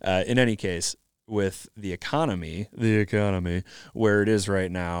in any case, with the economy where it is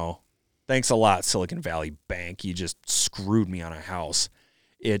right now, thanks a lot, Silicon Valley Bank. You just screwed me on a house.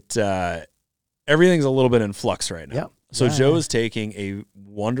 Everything's a little bit in flux right now. Yep. So Joe is taking a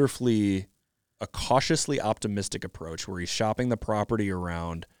cautiously optimistic approach where he's shopping the property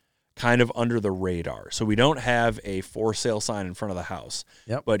around kind of under the radar. So we don't have a for sale sign in front of the house,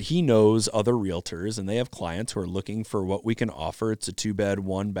 but he knows other realtors and they have clients who are looking for what we can offer. It's a 2-bed,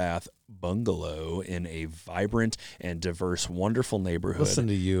 1-bath bungalow in a vibrant and diverse, wonderful neighborhood. Listen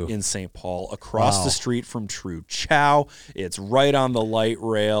to you. In St. Paul, across the street from True Chow. It's right on the light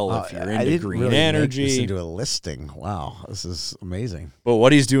rail if you're into green energy. Listen to a listing. Wow, this is amazing. But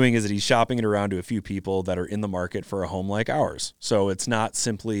what he's doing is that he's shopping it around to a few people that are in the market for a home like ours. So it's not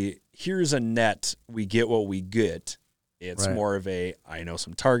simply, here's a net, we get what we get. It's more of I know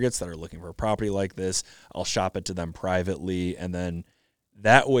some targets that are looking for a property like this. I'll shop it to them privately, and then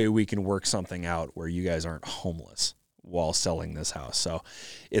that way we can work something out where you guys aren't homeless while selling this house. So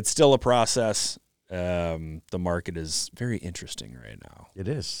it's still a process. The market is very interesting right now. It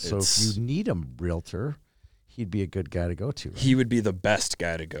is. So if you need a realtor, he'd be a good guy to go to. Right? He would be the best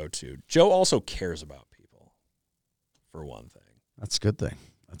guy to go to. Joe also cares about people, for one thing. That's a good thing.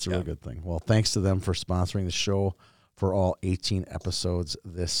 That's a real good thing. Well, thanks to them for sponsoring the show for all 18 episodes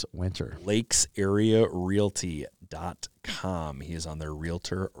this winter. LakesAreaRealty.com. He is on their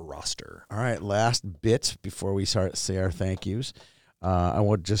realtor roster. All right, last bit before we say our thank yous. I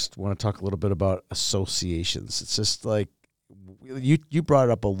want to talk a little bit about associations. It's just like you brought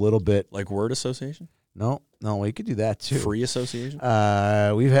it up a little bit. Like word association? No, we could do that too. Free association?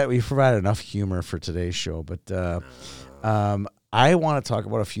 We've provided enough humor for today's show, but I want to talk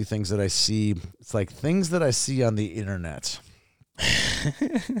about a few things that I see. It's like things that I see on the internet.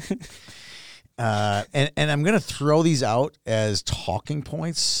 And I'm going to throw these out as talking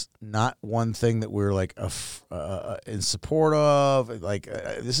points, not one thing that we're like in support of. Like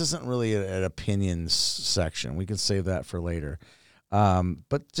this isn't really an opinions section. We can save that for later.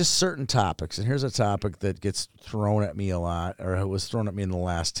 But just certain topics. And here's a topic that gets thrown at me a lot, or it was thrown at me in the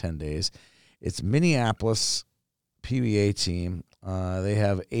last 10 days. It's Minneapolis PWA team. They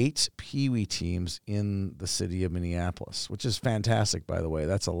have 8 Pee-wee teams in the city of Minneapolis, which is fantastic, by the way.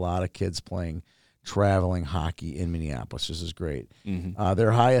 That's a lot of kids playing traveling hockey in Minneapolis. This is great. Mm-hmm.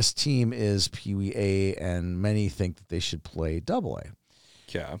 Their highest team is Pee-wee A, and many think that they should play Double-A.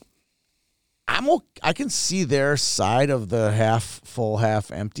 Yeah. I can see their side of the half full,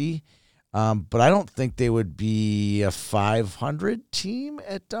 half empty, but I don't think they would be a 500 team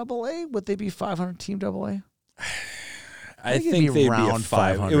at Double-A. Would they be 500 team Double-A? I think they'd be around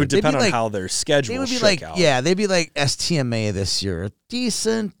 500. It would depend on how their schedule would be out. Yeah, they'd be like STMA this year.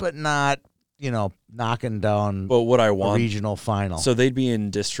 Decent, but not, knocking down a regional final. So they'd be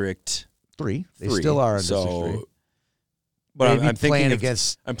in District 3. They still are in District 3. But I'm thinking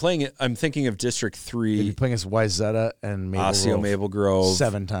of District 3. They'd be playing against Wayzata and Maple Grove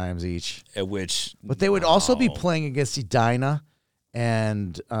 7 times each. But they would also be playing against Edina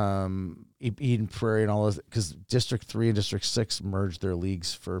and Eden Prairie and all those, because District 3 and District 6 merged their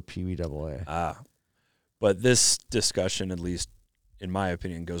leagues for PWA. But this discussion, at least in my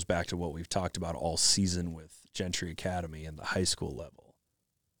opinion, goes back to what we've talked about all season with Gentry Academy and the high school level.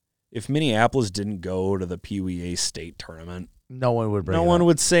 If Minneapolis didn't go to the PWA state tournament, no one would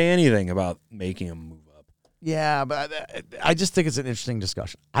would say anything about making them move up. Yeah, but I just think it's an interesting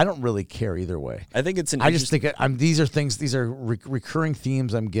discussion. I don't really care either way. I think it's I just think these are recurring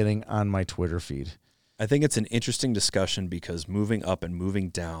themes I'm getting on my Twitter feed. I think it's an interesting discussion because moving up and moving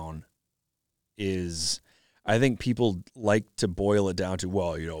down is, I think people like to boil it down to,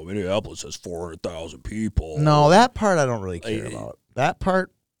 well, Minneapolis has 400,000 people. No, that part I don't really care about. That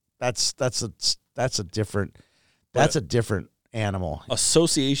part, that's a different animal.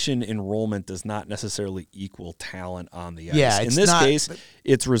 Association enrollment does not necessarily equal talent on the ice. Yeah, in this case,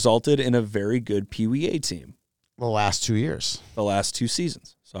 it's resulted in a very good Pee Wee A team. The last 2 years. The last 2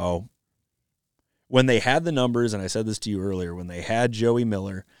 seasons. So when they had the numbers, and I said this to you earlier, when they had Joey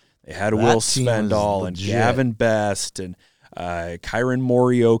Miller, they had Will Svendal and Gavin Best and Kyron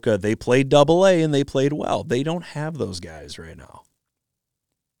Morioka. They played Double-A and they played well. They don't have those guys right now.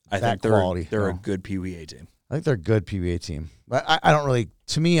 I think they're a good Pee Wee A team. I think they're a good Pee Wee A team. But I don't really,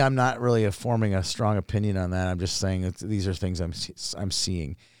 to me, I'm not really forming a strong opinion on that. I'm just saying that these are things I'm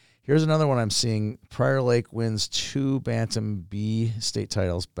seeing. Here's another one I'm seeing. Prior Lake wins 2 Bantam B state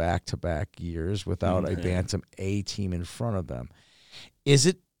titles back-to-back years without a Bantam A team in front of them. Is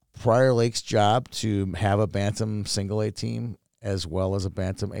it Prior Lake's job to have a Bantam single A team as well as a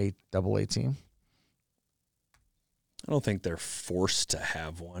Bantam A double A team? I don't think they're forced to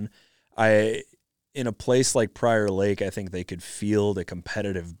have one. In a place like Prior Lake, I think they could field a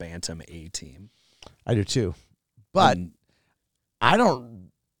competitive Bantam A team. I do too. But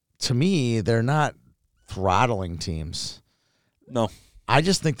to me, they're not throttling teams. No. I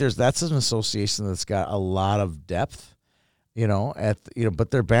just think that's an association that's got a lot of depth,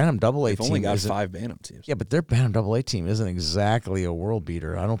 but their Bantam Double A team. They've only got 5 Bantam teams. Yeah, but their Bantam Double A team isn't exactly a world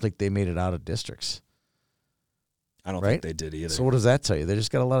beater. I don't think they made it out of districts. I don't think they did either. So what does that tell you? They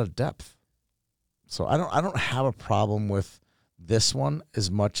just got a lot of depth. So I don't have a problem with this one as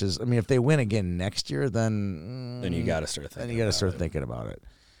much as, if they win again next year, then you got to start thinking. Then you got to start thinking about it.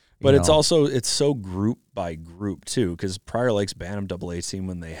 But it's so group by group too, because Prior Lake's Bantam Double-A team,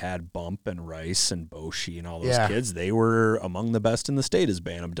 when they had Bump and Rice and Boshi and all those kids, they were among the best in the state as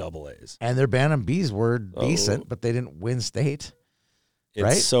Bantam Double-A's. And their Bantam B's were decent, but they didn't win state.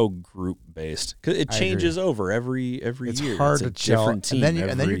 It's so group based because it changes over every year. It's hard to tell. Different team,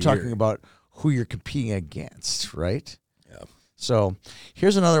 and then you're talking about who you're competing against, right? Yeah. So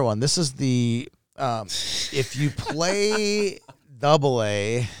here's another one. This is the if you play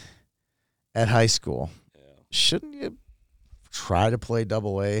Double-A at high school, shouldn't you try to play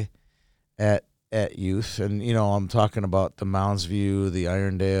Double-A at youth? And I'm talking about the Mounds View, the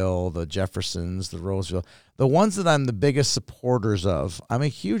Irondale, the Jeffersons, the Roseville, the ones that I'm the biggest supporters of. I'm a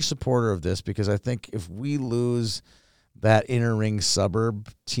huge supporter of this because I think if we lose that inner ring suburb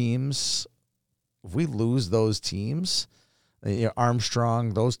teams, if we lose those teams,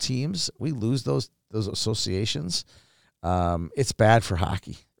 Armstrong, those teams, we lose those associations. It's bad for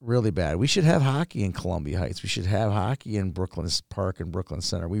hockey, really bad. We should have hockey in Columbia Heights. We should have hockey in Brooklyn Park and Brooklyn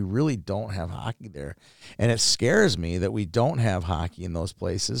Center. We really don't have hockey there, and it scares me that we don't have hockey in those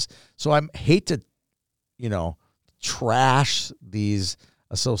places. So I hate to, trash these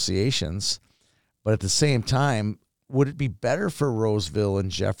associations, but at the same time, would it be better for Roseville and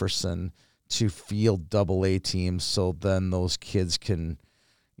Jefferson to field Double-A teams so then those kids can,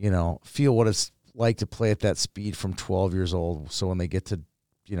 feel what it's like to play at that speed from 12 years old, so when they get to,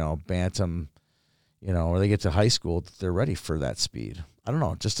 Bantam, or they get to high school, they're ready for that speed? I don't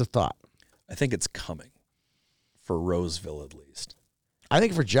know, just a thought. I think it's coming for Roseville at least. I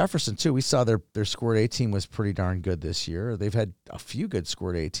think for Jefferson, too, we saw their Squirt A team was pretty darn good this year. They've had a few good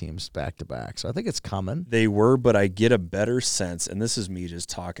Squirt A teams back-to-back, so I think it's coming. They were, but I get a better sense, and this is me just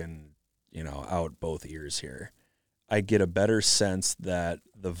talking, out both ears here. I get a better sense that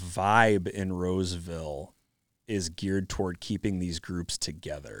the vibe in Roseville is geared toward keeping these groups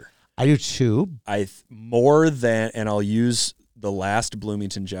together. I do, too. And I'll use the last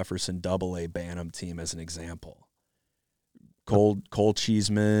Bloomington Jefferson Double-A Bantam team as an example. Cole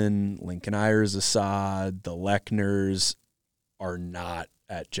Cheeseman, Lincoln Ayers Assad, the Leckners are not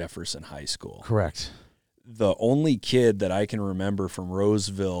at Jefferson High School. Correct. The only kid that I can remember from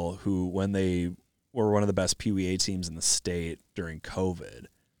Roseville who, when they were one of the best Pee Wee A teams in the state during COVID,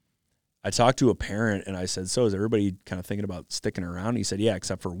 I talked to a parent and I said, so is everybody kind of thinking about sticking around? He said, yeah,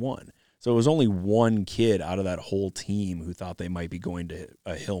 except for one. So it was only one kid out of that whole team who thought they might be going to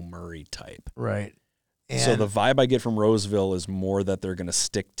a Hill Murray type. Right. And so the vibe I get from Roseville is more that they're going to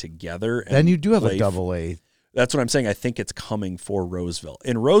stick together. And then you do have a Double-A. That's what I'm saying. I think it's coming for Roseville.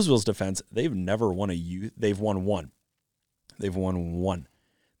 In Roseville's defense, they've never won a youth. They've won one. They won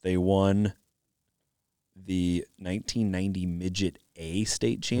the 1990 Midget A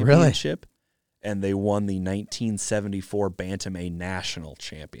state championship. and they won the 1974 Bantam A National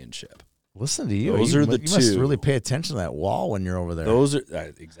Championship. Listen to you. Those are the two. You must really pay attention to that wall when you're over there. Those are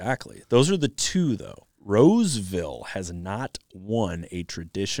exactly. Those are the two, though. Roseville has not won a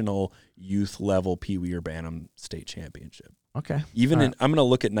traditional youth level Pee Wee or Bantam state championship. Okay. I'm going to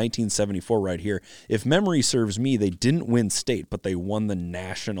look at 1974 right here. If memory serves me, they didn't win state, but they won the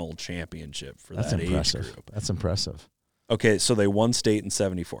national championship for that age group. That's impressive. Okay, so they won state in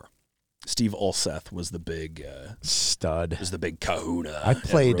 74. Steve Ulseth was the big stud. Was the big kahuna. I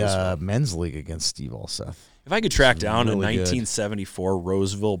played men's league against Steve Ulseth. If I could track down a 1974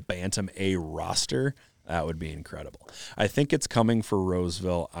 Roseville Bantam A roster, that would be incredible. I think it's coming for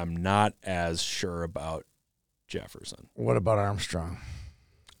Roseville. I'm not as sure about Jefferson. What about Armstrong?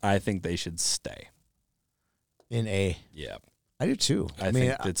 I think they should stay in A. Yeah, I do too. I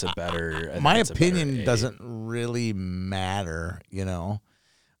think it's a better. My opinion doesn't really matter,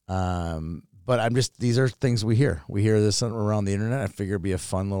 but I'm just, these are things we hear. We hear this around the internet. I figure it'd be a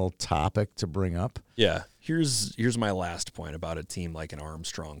fun little topic to bring up. Yeah. Here's my last point about a team like an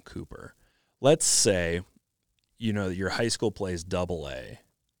Armstrong Cooper. Let's say, your high school plays AA.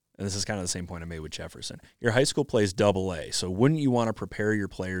 And this is kind of the same point I made with Jefferson. Your high school plays AA, so wouldn't you want to prepare your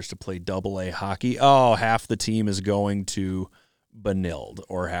players to play AA hockey? Oh, half the team is going to Benilde,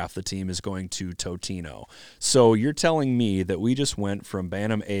 or half the team is going to Totino. So you're telling me that we just went from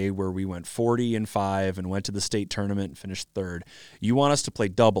Bantam A, where we went 40-5 and went to the state tournament and finished third. You want us to play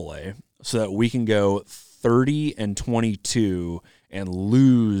AA so that we can go 30-22 and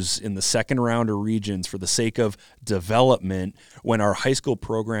lose in the second round of regions for the sake of development, when our high school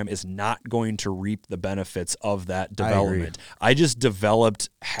program is not going to reap the benefits of that development. I just developed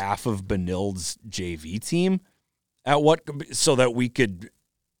half of Benilde's JV team so that we could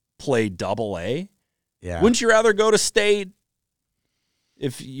play AA. Yeah. Wouldn't you rather go to state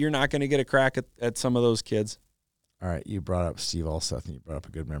if you're not going to get a crack at some of those kids? All right, you brought up Steve Ulseth, and you brought up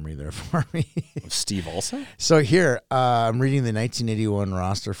a good memory there for me. Steve Ulseth? So here, I'm reading the 1981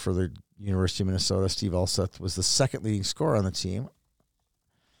 roster for the University of Minnesota. Steve Ulseth was the second leading scorer on the team.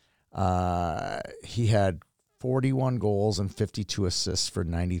 He had 41 goals and 52 assists for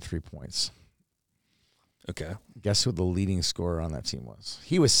 93 points. Okay. Guess who the leading scorer on that team was?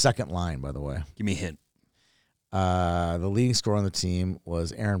 He was second line, by the way. Give me a hint. The leading scorer on the team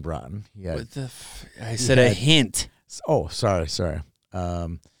was Aaron Broughton. I said a hint. Oh, sorry.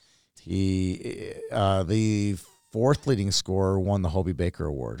 The fourth leading scorer won the Hobie Baker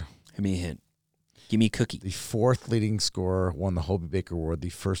Award. Give me a hint. Give me a cookie. The fourth leading scorer won the Hobie Baker Award, the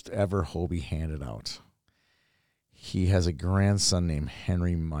first ever Hobie handed out. He has a grandson named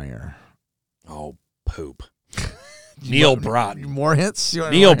Henry Meyer. Oh, poop. Neil Broughton. More hints?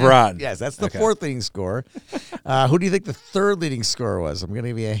 Neil Broughton. Yes, that's the fourth leading scorer. Who do you think the third leading scorer was? I'm going to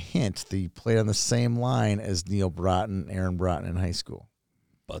give you a hint. He played on the same line as Neil Broughton, Aaron Broughton in high school.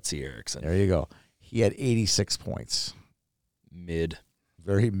 Butsy Erickson. There you go. He had 86 points. Mid.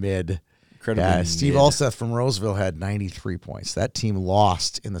 Very mid. Incredibly Steve mid. Ulseth from Roseville had 93 points. That team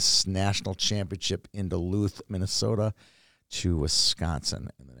lost in the national championship in Duluth, Minnesota, to Wisconsin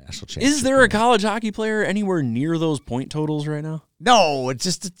in the national championship. Is there a college hockey player anywhere near those point totals right now? No, I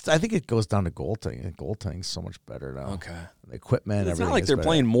think it goes down to goaltending. Goaltending's so much better now. Okay. The equipment, it's everything. Not like they're better.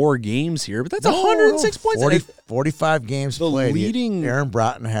 playing more games here, but that's 106 points. 45 games played. Leading Aaron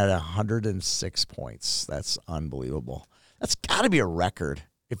Broughton had 106 points. That's unbelievable. That's got to be a record.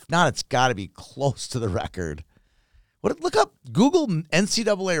 If not, it's got to be close to the record. Look up Google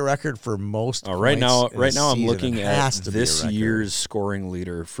NCAA record for most. Right now I'm looking at this this year's scoring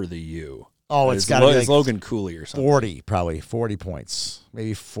leader for the U. Oh, it's got to be like Logan Cooley or something. 40 points,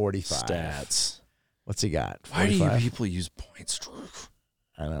 maybe 45 stats. What's he got? 45? Why do you people use point streak?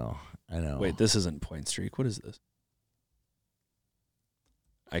 I know. Wait, this isn't point streak. What is this?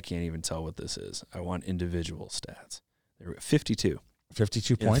 I can't even tell what this is. I want individual stats. There, 52.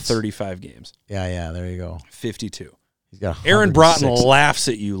 52 points? 35 games. Yeah, there you go. 52. He's got Aaron Broughton laughs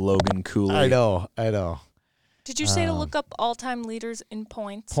at you, Logan Cooley. I know. Did you say to look up all-time leaders in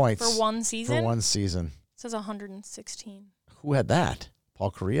points for one season? For one season. It says 116. Who had that?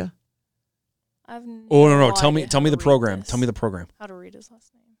 Paul Correa? No. Tell me the program. This. Tell me the program. How to read his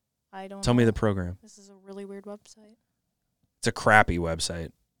last name. I don't Tell me the program. This is a really weird website. It's a crappy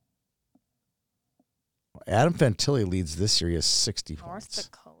website. Adam Fantilli leads this year. He has 60 North points.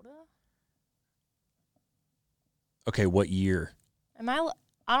 Dakota? Okay, what year? I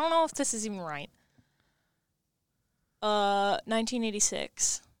don't know if this is even right.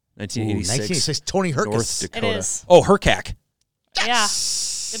 1986. 1986. Tony Herkus. North Dakota. It is. Oh, Hercack. Yeah.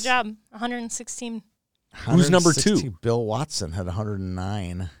 Good job. 116 Who's number 2? Bill Watson had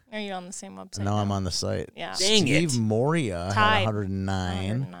 109. Are you on the same website? Now I'm on the site. Yeah. Dang Steve it. Moria had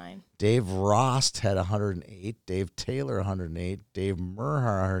 109. Dave Rost had 108. Dave Taylor 108. Dave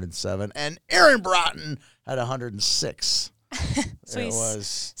Merhar 107. And Aaron Broughton had 106. So it he's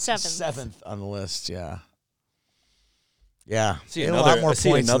was 7th on the list. Yeah. Yeah. See another name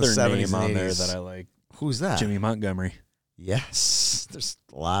on there that I like. Who's that? Jimmy Montgomery. Yes. There's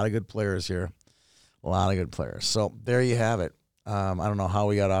a lot of good players here. A lot of good players. So there you have it. I don't know how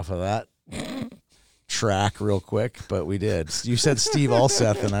we got off of that track real quick, but we did. You said Steve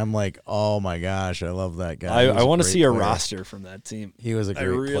Alseth, and I'm like, oh my gosh, I love that guy. I want to see a roster from that team. He was a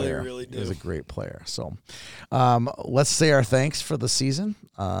great player. I really do. He was a great player. So let's say our thanks for the season.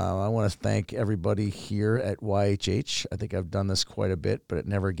 I want to thank everybody here at YHH. I think I've done this quite a bit, but it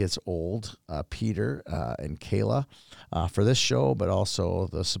never gets old. Peter and Kayla for this show, but also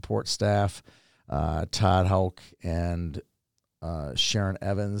the support staff, Todd Hauk and Sharon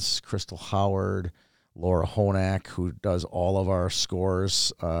Evans, Crystal Howard, Laura Honak, who does all of our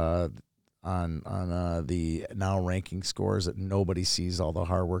scores on the now ranking scores that nobody sees, all the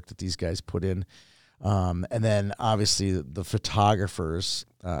hard work that these guys put in. And then obviously the photographers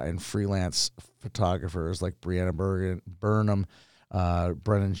and freelance photographers like Brianna Burnham,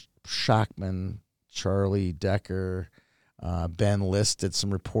 Brennan Schachman, Charlie Decker, Ben List did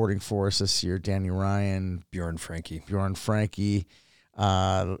some reporting for us this year. Danny Ryan, Bjorn Frankie, Anders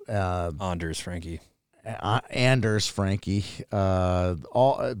Frankie, Matt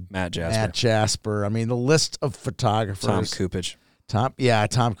Jasper. I mean, the list of photographers. Tom Kupich. Tom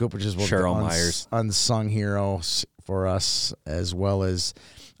Kupich is one Cheryl of the Myers, unsung heroes for us, as well as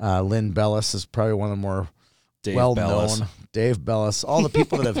Lynn Bellis is probably one of the more well-known. Dave Bellis, all the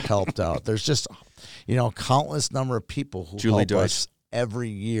people that have helped out. There's just, countless number of people who help us every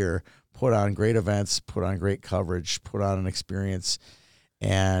year put on great events, put on great coverage, put on an experience.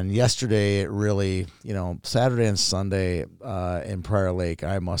 And yesterday, it really, Saturday and Sunday in Prior Lake,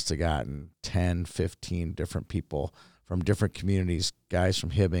 I must have gotten 10, 15 different people from different communities, guys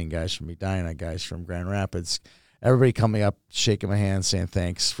from Hibbing, guys from Medina, guys from Grand Rapids, everybody coming up, shaking my hand, saying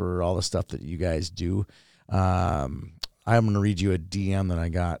thanks for all the stuff that you guys do. I'm going to read you a DM that I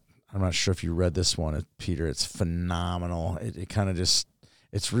got. I'm not sure if you read this one, Peter. It's phenomenal. It kind of just,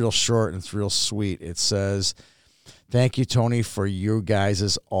 it's real short and it's real sweet. It says, thank you, Tony, for you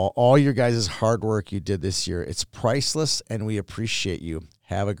guys' all your guys' hard work you did this year. It's priceless, and we appreciate you.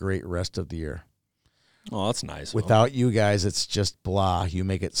 Have a great rest of the year. Oh, that's nice. Without you guys, it's just blah. You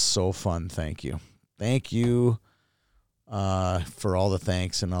make it so fun. Thank you. Thank you for all the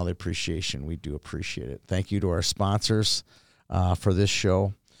thanks and all the appreciation. We do appreciate it. Thank you to our sponsors for this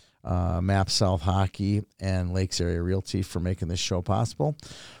show, Map South Hockey and Lakes Area Realty for making this show possible.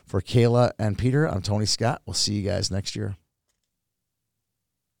 For Kayla and Peter, I'm Tony Scott. We'll see you guys next year.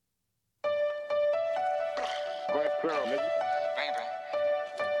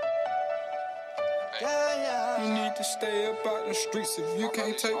 You need to stay up out the streets if you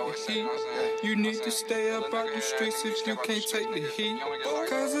can't take the heat. You need to stay up out the streets if you can't take the heat.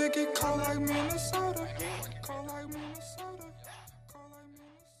 Cause it get cold like Minnesota.